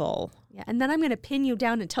of people. Yeah. And then I'm going to pin you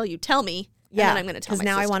down until you tell me. Yeah. And then I'm going to tell my sister.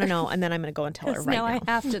 Because now I want to know, and then I'm going to go and tell her right now. I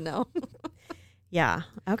have to know. Yeah.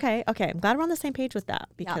 Okay. I'm glad we're on the same page with that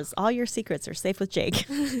because all your secrets are safe with Jake.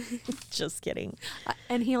 Just kidding.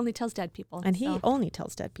 And he only tells dead people. And he only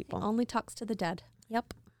tells dead people. He only talks to the dead.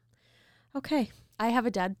 Yep. Okay. I have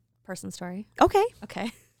a dead person story. Okay.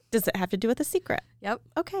 Does it have to do with a secret? Yep.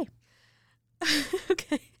 Okay.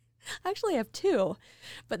 Okay. Actually, I have two,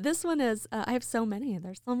 but this one is, I have so many.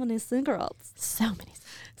 There's so many secrets. So many.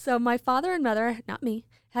 So my father and mother, not me,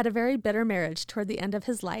 had a very bitter marriage toward the end of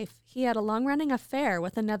his life. He had a long-running affair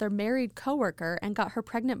with another married coworker and got her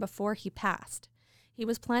pregnant before he passed. He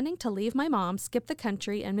was planning to leave my mom, skip the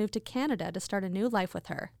country, and move to Canada to start a new life with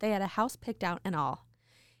her. They had a house picked out and all.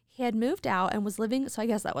 He had moved out and was living, so I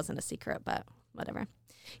guess that wasn't a secret, but whatever.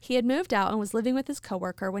 He had moved out and was living with his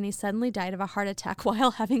coworker when he suddenly died of a heart attack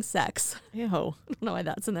while having sex. Ew. I don't know why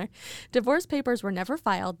that's in there. Divorce papers were never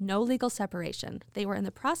filed, no legal separation. They were in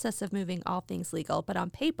the process of moving all things legal, but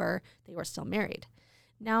on paper, they were still married.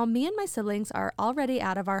 Now, me and my siblings are already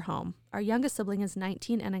out of our home. Our youngest sibling is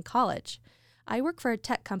 19 and in college. I work for a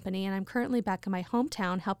tech company, and I'm currently back in my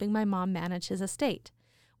hometown helping my mom manage his estate.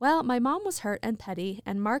 Well, my mom was hurt and petty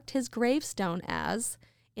and marked his gravestone as,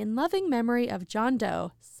 in loving memory of John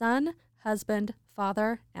Doe, son, husband,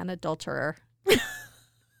 father, and adulterer.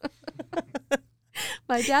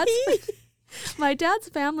 My dad's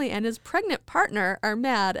family and his pregnant partner are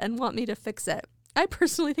mad and want me to fix it. I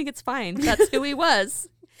personally think it's fine. That's who he was.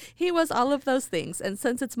 He was all of those things, and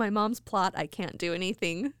since it's my mom's plot, I can't do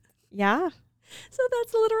anything. Yeah. So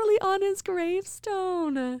that's literally on his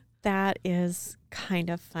gravestone. That is kind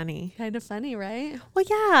of funny. Kind of funny, right? Well,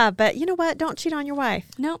 yeah, but you know what? Don't cheat on your wife.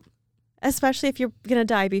 Nope. Especially if you're going to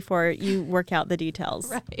die before you work out the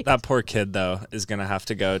details. Right. That poor kid, though, is going to have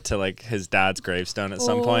to go to like his dad's gravestone at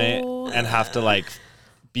some point and have to like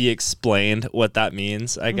be explained what that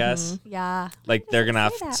means, I guess. Yeah. Like they're going to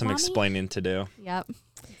have some Mommy. explaining to do. Yep.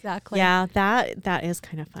 Exactly. Yeah, that is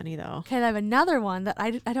kind of funny, though. Okay, I have another one that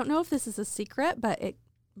I don't know if this is a secret, but it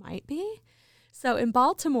might be. So in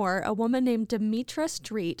Baltimore, a woman named Demetra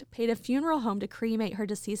Street paid a funeral home to cremate her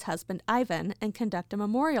deceased husband, Ivan, and conduct a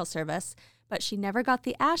memorial service, but she never got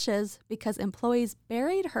the ashes because employees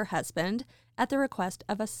buried her husband at the request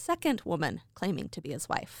of a second woman claiming to be his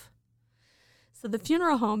wife. So the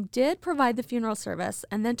funeral home did provide the funeral service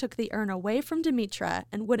and then took the urn away from Demetra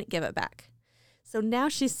and wouldn't give it back. So now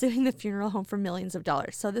she's suing the funeral home for millions of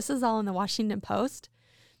dollars. So this is all in the Washington Post.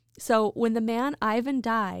 So when the man, Ivan,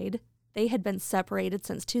 died, they had been separated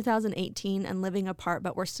since 2018 and living apart,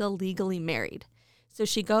 but were still legally married. So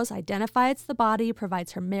she goes, identifies the body,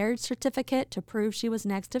 provides her marriage certificate to prove she was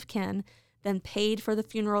next of kin, then paid for the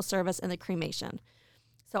funeral service and the cremation.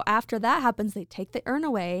 So after that happens, they take the urn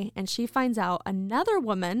away, and she finds out another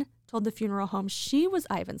woman told the funeral home she was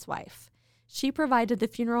Ivan's wife. She provided the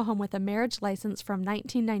funeral home with a marriage license from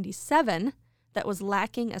 1997 that was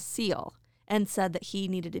lacking a seal and said that he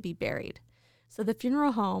needed to be buried. So the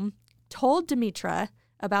funeral home told Demetra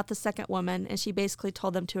about the second woman, and she basically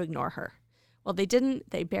told them to ignore her. Well, they didn't.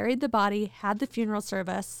 They buried the body, had the funeral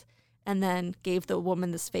service, and then gave the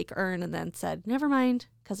woman this fake urn and then said, never mind,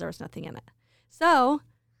 because there was nothing in it. So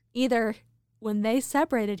either when they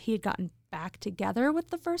separated, he had gotten back together with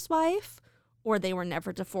the first wife, or they were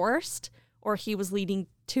never divorced, or he was leading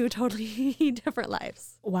two totally different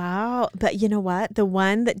lives. Wow. But you know what? The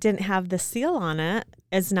one that didn't have the seal on it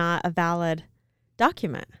is not a valid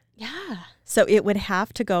document. Yeah. So it would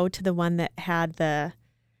have to go to the one that had the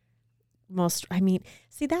most,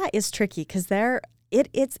 see, that is tricky because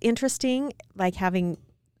it's interesting, like having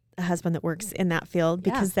a husband that works in that field,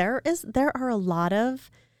 because there are a lot of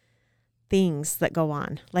things that go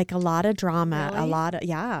on, like a lot of drama, Really? a lot of,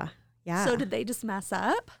 yeah. So did they just mess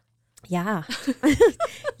up? Yeah.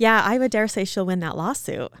 Yeah, I would dare say she'll win that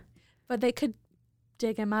lawsuit. But they could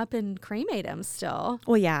dig him up and cremate him still.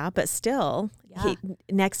 Well, yeah, but still, Yeah.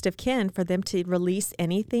 next of kin, for them to release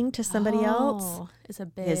anything to somebody else is a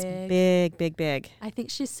is big. I think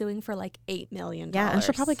she's suing for like $8 million. Yeah, and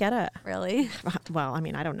she'll probably get it. Really? Well,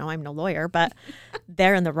 I don't know. I'm no lawyer, but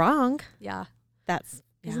they're in the wrong. Yeah.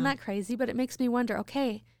 Isn't that crazy? But it makes me wonder,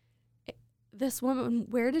 okay, this woman,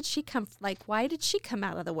 where did she come? Like, why did she come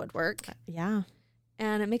out of the woodwork? Yeah.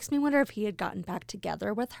 And it makes me wonder if he had gotten back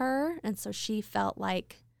together with her, and so she felt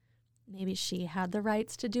like maybe she had the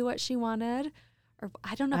rights to do what she wanted, or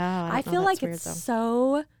I don't know. I feel like it's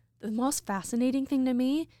so, the most fascinating thing to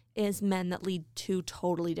me is men that lead two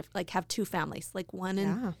totally different, like have two families, like one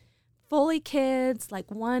in fully kids, like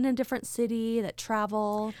one in a different city that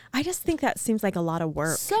travel. I just think that seems like a lot of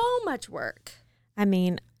work. So much work. I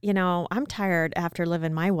mean, I'm tired after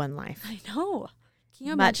living my one life. I know. Can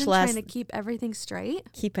you much imagine less trying to keep everything straight?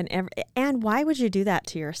 And why would you do that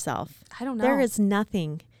to yourself? I don't know. There is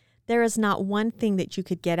nothing. There is not one thing that you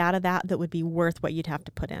could get out of that would be worth what you'd have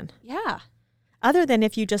to put in. Yeah. Other than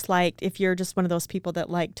if you're just one of those people that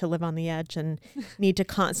like to live on the edge and need to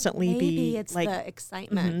constantly Maybe be it's like the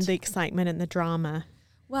excitement. the excitement and the drama.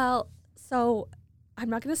 Well, so I'm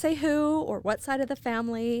not going to say who or what side of the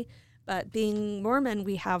family, but being Mormon,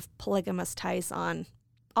 we have polygamous ties on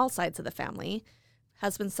all sides of the family,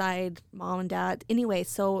 husband's side, mom and dad. Anyway,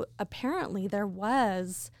 so apparently there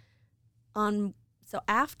was so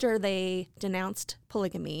after they denounced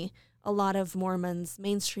polygamy, a lot of Mormons,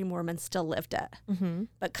 mainstream Mormons, still lived it,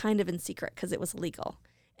 but kind of in secret because it was illegal.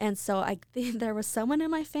 And so I think there was someone in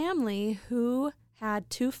my family who had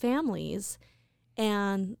 2 families,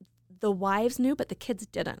 and the wives knew, but the kids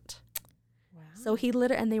didn't. Wow. So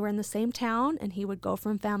and they were in the same town, and he would go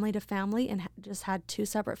from family to family and just had 2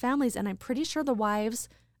 separate families. And I'm pretty sure the wives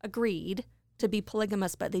agreed to be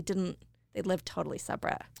polygamous, but they didn't. They lived totally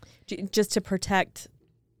separate. Just to protect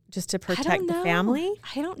the family?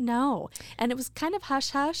 I don't know. And it was kind of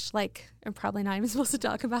hush-hush, like, I'm probably not even supposed to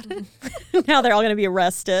talk about it. Now they're all going to be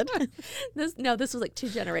arrested. This was like 2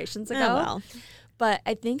 generations ago. Oh, well. But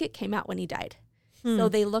I think it came out when he died. So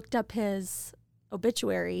they looked up his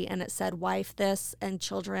obituary, and it said wife this and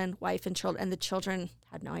children, wife and children, and the children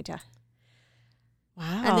had no idea.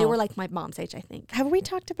 Wow. And they were like my mom's age, I think. Have we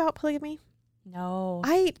talked about polygamy? No.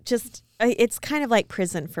 It's kind of like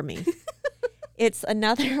prison for me. It's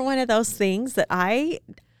another one of those things that I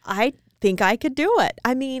think I could do it.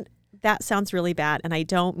 I mean, that sounds really bad, and I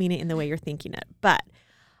don't mean it in the way you're thinking it. But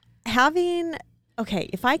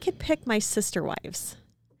if I could pick my sister wives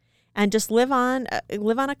and just live on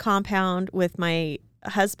a compound with my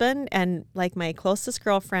husband and like my closest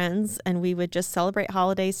girlfriends, and we would just celebrate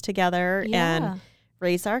holidays together and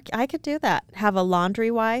raise I could do that. Have a laundry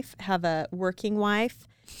wife, have a working wife,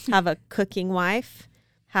 have a cooking wife,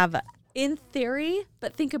 in theory,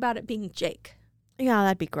 but think about it being Jake. Yeah,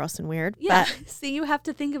 that'd be gross and weird. Yeah. See, you have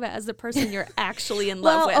to think of it as the person you're actually in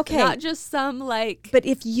love with, not just some But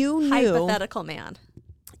if you knew, hypothetical man.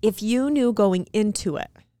 If you knew going into it.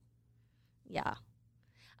 Yeah.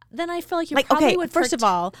 Then I feel like you probably would. First of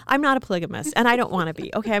all, I'm not a polygamist, and I don't want to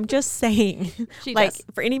be. Okay, I'm just saying. She does.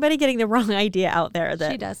 For anybody getting the wrong idea out there,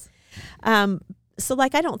 she does. So I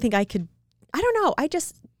don't think I could. I don't know.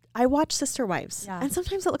 I watch Sister Wives, and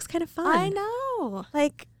sometimes it looks kind of fun. I know.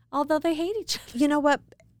 Although they hate each other. You know what?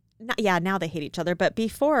 Now they hate each other. But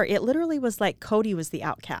before, it literally was like Cody was the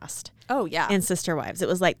outcast. Oh, yeah. In Sister Wives. It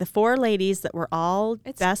was like the 4 ladies that were all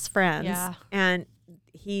best friends. Yeah. And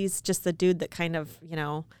he's just the dude that kind of,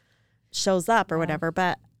 shows up or whatever.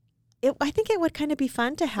 But I think it would kind of be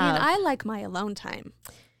fun to have. I like my alone time.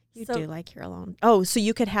 You do like your alone. Oh, so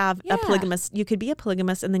you could have a polygamist. You could be a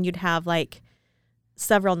polygamist, and then you'd have like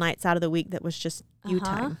several nights out of the week that was just you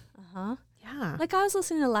time. Yeah. Like I was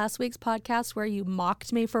listening to last week's podcast where you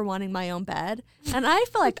mocked me for wanting my own bed, and I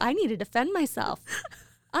feel like I need to defend myself.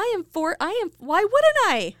 Why wouldn't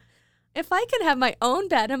I? If I can have my own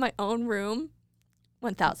bed in my own room,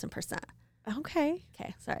 1,000%. Okay.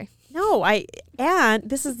 Okay, sorry. No, and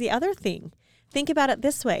this is the other thing. Think about it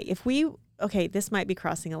this way. This might be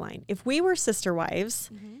crossing a line. If we were sister wives,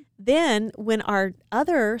 then when our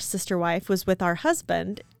other sister wife was with our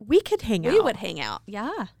husband, we could hang out. We would hang out.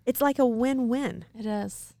 Yeah. It's like a win-win. It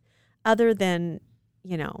is. Other than,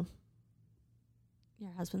 your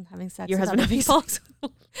husband having sex your with husband other having people. Sex.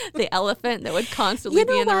 The elephant that would constantly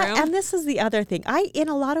be in the room. And this is the other thing. In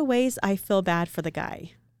a lot of ways, I feel bad for the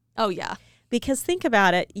guy. Oh, yeah. Because think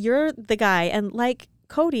about it. You're the guy, and like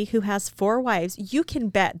Cody, who has 4 wives, you can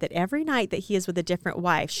bet that every night that he is with a different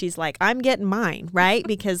wife, she's like, I'm getting mine, right?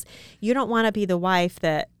 Because you don't want to be the wife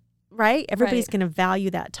that, right? Everybody's going to value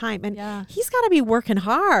that time. And he's got to be working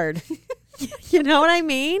hard. You know what I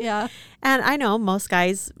mean? Yeah. And I know most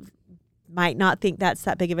guys might not think that's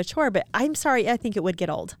that big of a chore, but I'm sorry, I think it would get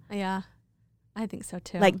old. Yeah, I think so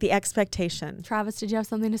too. Like the expectation. Travis, did you have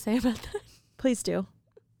something to say about that? Please do.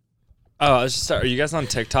 Oh, are you guys on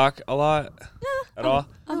TikTok a lot? At all?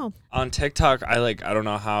 Oh. On TikTok, I don't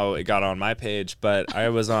know how it got on my page, but I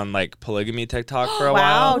was on like polygamy TikTok for a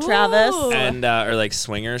while. Wow, Travis. And or like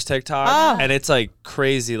swingers TikTok. And it's like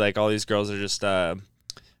crazy, like all these girls are just or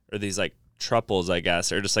these like truples, I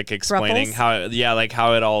guess, or just like explaining Trupples?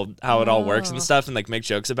 how it all works and stuff, and like make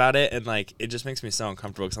jokes about it, and like it just makes me so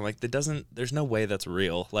uncomfortable because I'm like, there's no way that's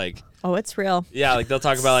real. Like, oh, it's real. Yeah, like they'll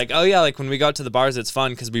talk about like, oh yeah, like when we go out to the bars, it's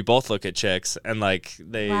fun because we both look at chicks and like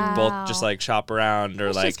they both just like shop around or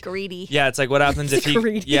that's like just greedy. Yeah, it's like what happens if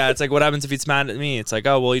it's like what happens if he's mad at me? It's like,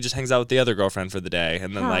 oh well, he just hangs out with the other girlfriend for the day,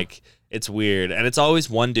 and then like It's weird, and it's always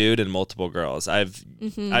one dude and multiple girls. I've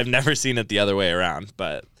never seen it the other way around,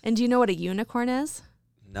 but. And do you know what a unicorn is?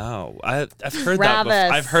 No, I've heard Travis.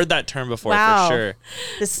 that. I've heard that term before Wow. for sure.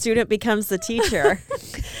 The student becomes the teacher.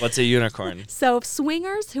 What's a unicorn? So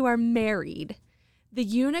swingers who are married, the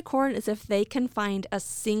unicorn is if they can find a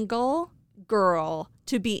single girl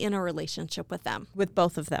to be in a relationship with them. With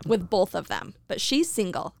both of them. With both of them. But she's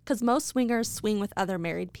single because most swingers swing with other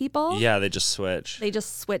married people. Yeah, they just switch. They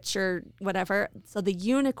just switch or whatever. So the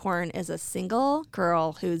unicorn is a single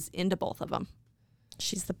girl who's into both of them.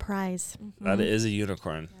 She's the prize. That is a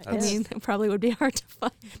unicorn. I mean, it probably would be hard to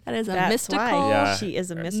find. That is a That's mystical. why. Yeah. She is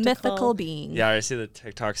a mystical being. Yeah, I see the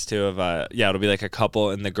TikToks too of it'll be like a couple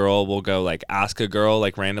and the girl will go like ask a girl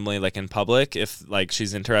like randomly like in public if like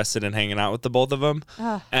she's interested in hanging out with the both of them,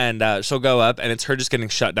 and she'll go up and it's her just getting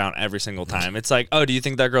shut down every single time. It's like, oh, do you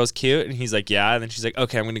think that girl's cute? And he's like, yeah. And then she's like,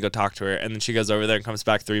 okay, I'm gonna go talk to her. And then she goes over there and comes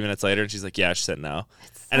back 3 minutes later and she's like, yeah. She said no.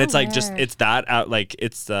 And it's like just it's that out like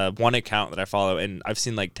it's the one account that I follow and I've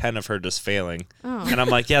seen like 10 of her just failing. And I'm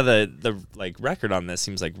like, yeah, the like record on this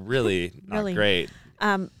seems like really not great.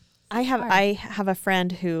 I have a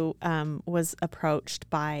friend who was approached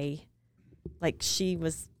by, like, she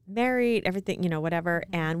was married, everything, whatever,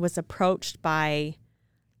 and was approached by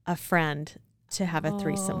a friend to have a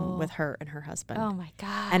threesome with her and her husband. Oh my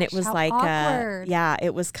gosh. And it was how like, awkward.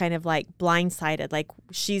 it was kind of like blindsided. Like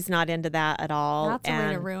she's not into that at all. That's a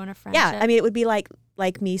way to ruin a friendship. Yeah. I mean, it would be like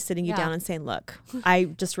me sitting you down and saying, look, I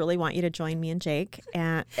just really want you to join me and Jake.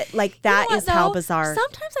 And like, that is how bizarre.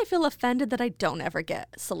 Sometimes I feel offended that I don't ever get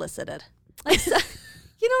solicited. Like, you know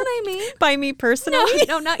what I mean? By me personally?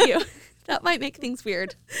 No, not you. That might make things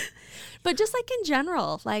weird. But just like in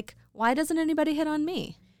general, like, why doesn't anybody hit on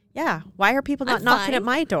me? Yeah. Why are people not knocking at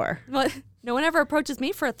my door? Well, no one ever approaches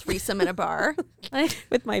me for a threesome in a bar. Like,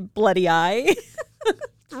 with my bloody eye.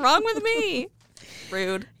 What's wrong with me?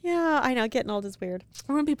 Rude. Yeah, I know. Getting old is weird.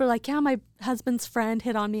 Or when people are like, yeah, my husband's friend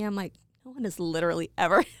hit on me. I'm like, no one has literally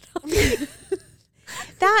ever hit on me.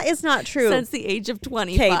 That is not true. Since the age of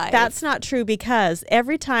 25. Okay, that's not true because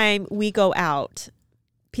every time we go out,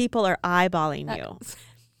 people are eyeballing you.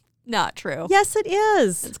 Not true. Yes, it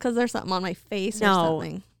is. It's because there's something on my face or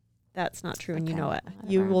something. That's not true, and you know it. Whatever.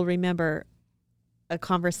 You will remember a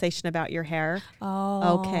conversation about your hair.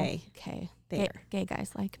 Oh. Okay. Okay. There. Gay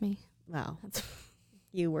guys like me. Well,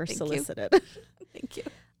 you were solicited. Thank you.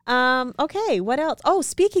 Okay, what else? Oh,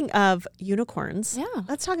 speaking of unicorns, yeah,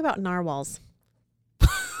 let's talk about narwhals.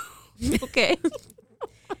 Okay.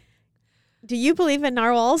 Do you believe in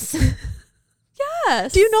narwhals?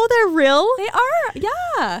 Yes. Do you know they're real? They are.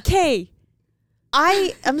 Yeah. Okay.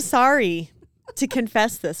 I am sorry to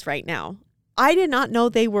confess this right now. I did not know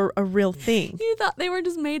they were a real thing. You thought they were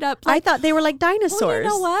just made up. I thought they were like dinosaurs. Well, you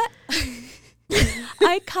know what?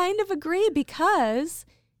 I kind of agree because,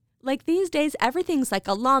 like, these days everything's like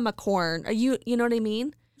a llama corn. You know what I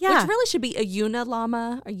mean? Yeah. Which really should be a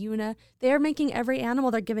llama. They're making every animal,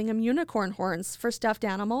 they're giving them unicorn horns for stuffed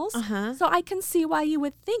animals. Uh-huh. So I can see why you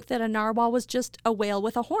would think that a narwhal was just a whale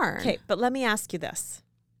with a horn. Okay, but let me ask you this.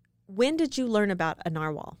 When did you learn about a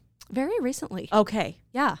narwhal? Very recently. Okay.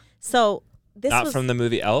 Yeah. So this Not was from the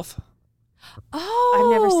movie Elf? Oh.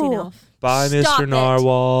 I've never seen Elf. Bye, Stop Mr. it.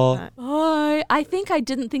 Narwhal. I think I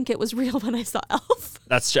didn't think it was real when I saw Elf.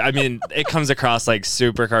 That's true. I mean, it comes across like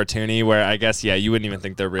super cartoony where I guess, yeah, you wouldn't even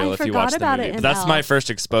think they're real I if you forgot watched the about movie. it But in that's my Elf. first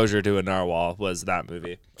exposure to a narwhal was that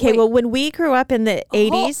movie. Okay, well, when we grew up in the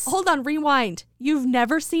 80s. Hold on, rewind. You've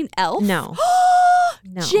never seen Elf? No.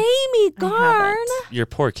 No. Jamie Garn. haven't. Your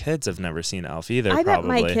poor kids have never seen Elf either, I bet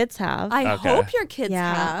probably. my kids have. I Okay. hope your kids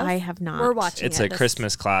Yeah, have. I have not. We're watching It's it. a This-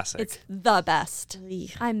 Christmas classic. It's the best.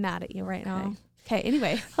 I'm mad at you right now. Okay,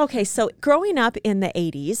 anyway. Okay, so growing up in the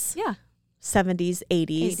 80s, Yeah. 70s,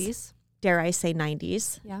 80s, 80s. dare I say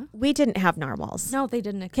 90s, Yeah. we didn't have narwhals. No, they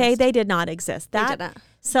didn't exist. Okay, they did not exist. They That didn't.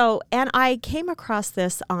 So, and I came across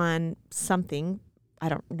this on something, I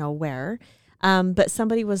don't know where, but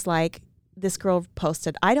somebody was like, this girl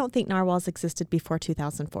posted, I don't think narwhals existed before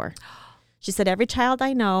 2004. She said, every child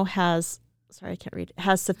I know has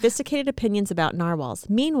sophisticated opinions about narwhals.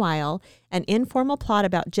 Meanwhile, an informal plot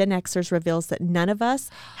about Gen Xers reveals that none of us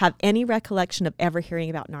have any recollection of ever hearing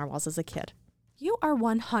about narwhals as a kid. You are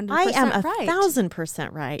 100% I am right.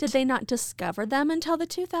 1,000% right. Did they not discover them until the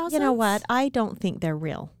 2000s? You know what? I don't think they're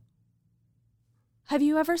real. Have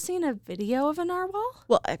you ever seen a video of a narwhal?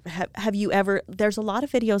 Well, have you ever? There's a lot of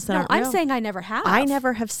videos that No, aren't I'm real. saying I never have. I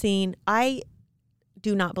never have seen. I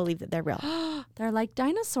do not believe that they're real. They're like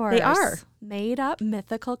dinosaurs. They are. Made up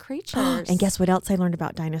mythical creatures. And guess what else I learned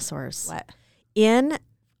about dinosaurs? What? In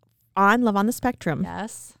on Love on the Spectrum.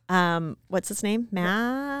 Yes. What's his name?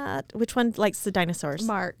 Matt. Which one likes the dinosaurs?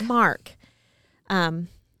 Mark.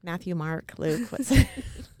 Matthew, Mark, Luke. What's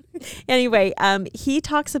Anyway, he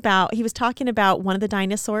was talking about one of the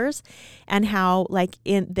dinosaurs and how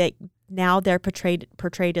now they're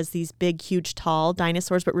portrayed as these big, huge, tall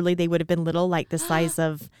dinosaurs, but really they would have been little, like the size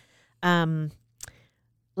of a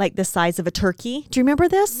turkey. Do you remember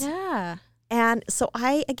this? Yeah. And so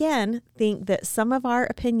I, again, think that some of our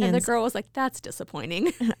opinions... And the girl was like, that's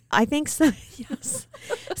disappointing. I think so, yes.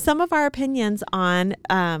 Some of our opinions on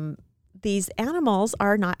these animals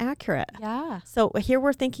are not accurate. Yeah. So here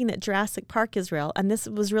we're thinking that Jurassic Park is real, and this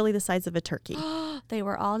was really the size of a turkey. They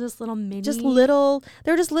were all just little mini...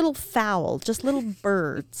 They're just little fowl, just little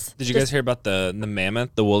birds. Did you guys hear about the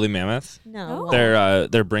mammoth, the woolly mammoth? No.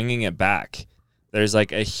 They're bringing it back. There's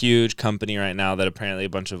like a huge company right now that apparently a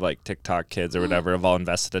bunch of like TikTok kids or whatever have all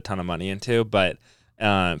invested a ton of money into. But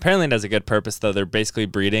apparently it has a good purpose, though. They're basically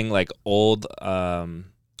breeding like old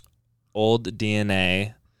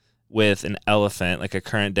DNA with an elephant, like a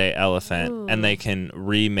current day elephant, and they can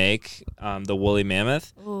remake the woolly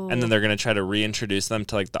mammoth. And then they're going to try to reintroduce them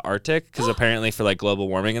to like the Arctic, because apparently for like global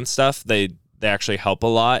warming and stuff, they actually help a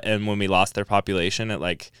lot. And when we lost their population, it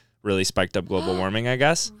like really spiked up global warming, I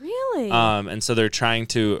guess. Really? And so they're trying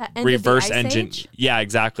to reverse engineer. Yeah,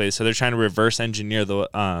 exactly. So they're trying to reverse engineer the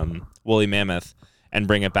woolly mammoth and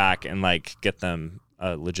bring it back and like get them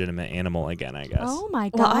a legitimate animal again, I guess. Oh my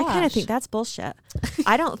gosh. Well, I kind of think that's bullshit.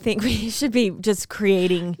 I don't think we should be just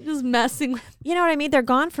creating... Just messing with... You know what I mean? They're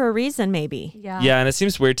gone for a reason, maybe. Yeah. Yeah, and it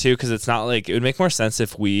seems weird too, because it's not like... It would make more sense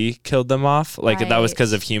if we killed them off. Like if that was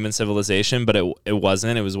because of human civilization, but it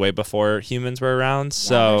wasn't. It was way before humans were around,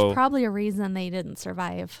 so... There's probably a reason they didn't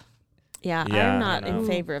survive. Yeah, Yeah, I'm not in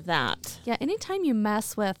favor of that. Yeah, anytime you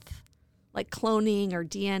mess with like cloning or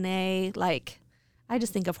DNA, like... I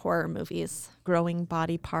just think of horror movies. Growing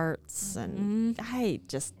body parts. And I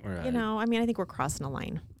just, Or, I mean, I think we're crossing a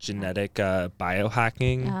line. Genetic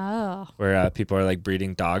biohacking. Oh. Where people are like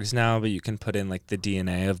breeding dogs now, but you can put in like the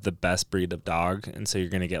DNA of the best breed of dog. And so you're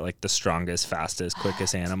going to get like the strongest, fastest,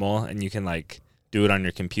 quickest animal. And you can like do it on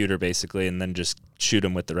your computer basically, and then just shoot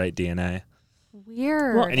them with the right DNA.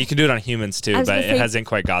 Weird. And you can do it on humans too, but it hasn't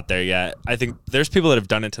quite got there yet. I think there's people that have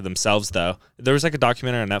done it to themselves though. There was like a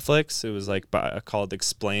documentary on Netflix. It was like called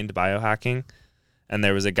Explained Biohacking. And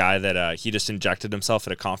there was a guy that he just injected himself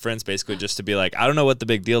at a conference basically just to be like, I don't know what the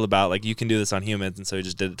big deal about. Like you can do this on humans. And so he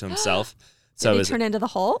just did it to himself. Did he turn into the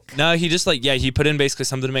Hulk? No, he just he put in basically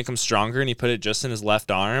something to make him stronger, and he put it just in his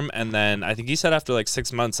left arm. And then I think he said after like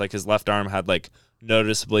 6 months, like his left arm had like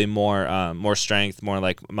noticeably more strength, more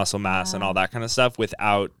like muscle mass and all that kind of stuff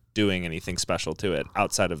without doing anything special to it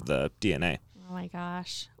outside of the DNA. Oh my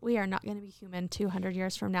gosh. We are not going to be human 200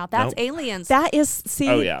 years from now. That's aliens. That is,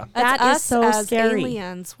 oh yeah. That That's is so as scary.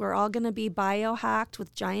 aliens. We're all going to be biohacked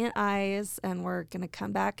with giant eyes, and we're going to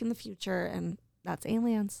come back in the future, and that's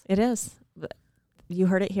aliens. It is. You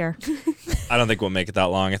heard it here. I don't think we'll make it that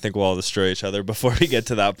long. I think we'll all destroy each other before we get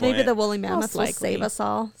to that point. Maybe the woolly mammoth will likely. save us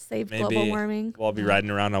all, save global warming. We'll all be riding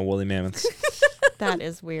around on woolly mammoths. That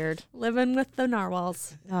is weird. Living with the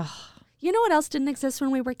narwhals. Ugh. You know what else didn't exist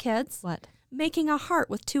when we were kids? What? Making a heart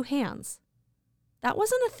with 2 hands. That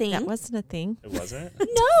wasn't a thing. That wasn't a thing. It wasn't?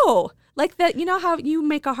 No. Like that, you know how you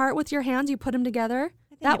make a heart with your hands, you put them together?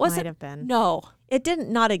 That it might have been. No. It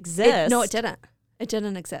didn't not exist. No, it didn't. It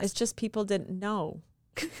didn't exist. It's just people didn't know.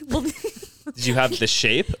 Did you have the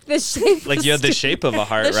shape? The shape. Like you had the shape of a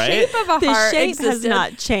heart, the right? shape of a The heart shape existed, has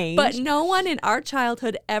not changed. but no one in our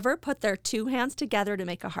childhood ever put their 2 hands together to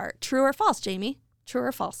make a heart. True or false, Jamie? True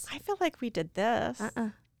or false? I feel like we did this.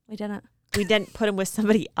 We didn't. We didn't put them with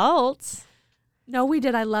somebody else. No, we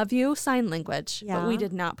did. I love you sign language, but we Yeah.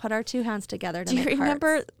 did not put our 2 hands together to Do you make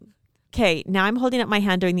remember? hearts. Okay, now I'm holding up my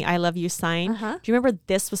hand doing the I love you sign. Uh-huh. Do you remember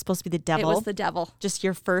this was supposed to be the devil? It was the devil. Just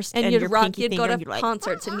your first And your you'd rock. pinky You'd go finger, to and you'd like,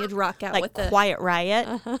 concerts and you'd rock out like with the Quiet Riot.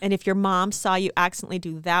 Uh-huh. And if your mom saw you accidentally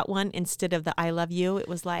do that one instead of the I love you, it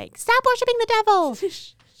was like, stop worshiping the devil.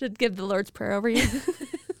 Should give the Lord's Prayer over you.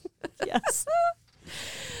 Yes.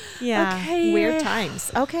 Yeah. Okay. Weird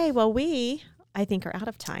times. Okay. Well, I think, are out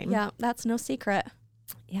of time. Yeah, that's no secret.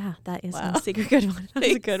 Yeah, that is Wow. a secret good one. That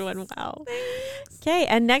was a good one. Wow. Okay.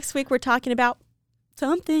 And next week we're talking about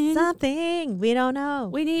something we don't know.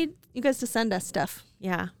 We need you guys to send us stuff.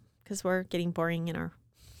 Yeah, because we're getting boring in our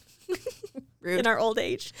Rude. in our old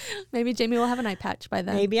age. Maybe Jamie will have an eye patch by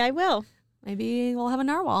then. Maybe I will. Maybe we'll have a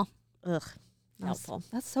narwhal. Ugh. Helpful.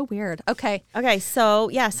 That's so weird. Okay. Okay. So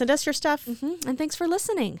yeah, send us your stuff. And thanks for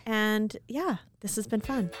listening. And yeah, this has been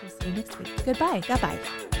fun. We'll see you next week. Goodbye. Bye bye.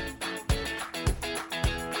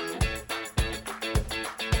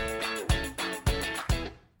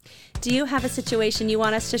 Do you have a situation you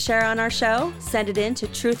want us to share on our show? Send it in to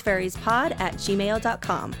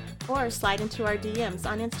truthfairiespod@gmail.com. Or slide into our DMs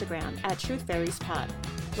on Instagram at truthfairiespod.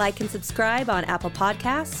 Like and subscribe on Apple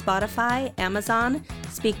Podcasts, Spotify, Amazon,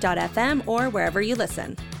 Speak.fm, or wherever you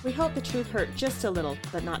listen. We hope the truth hurt just a little,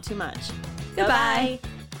 but not too much. Goodbye.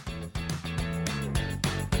 Bye-bye.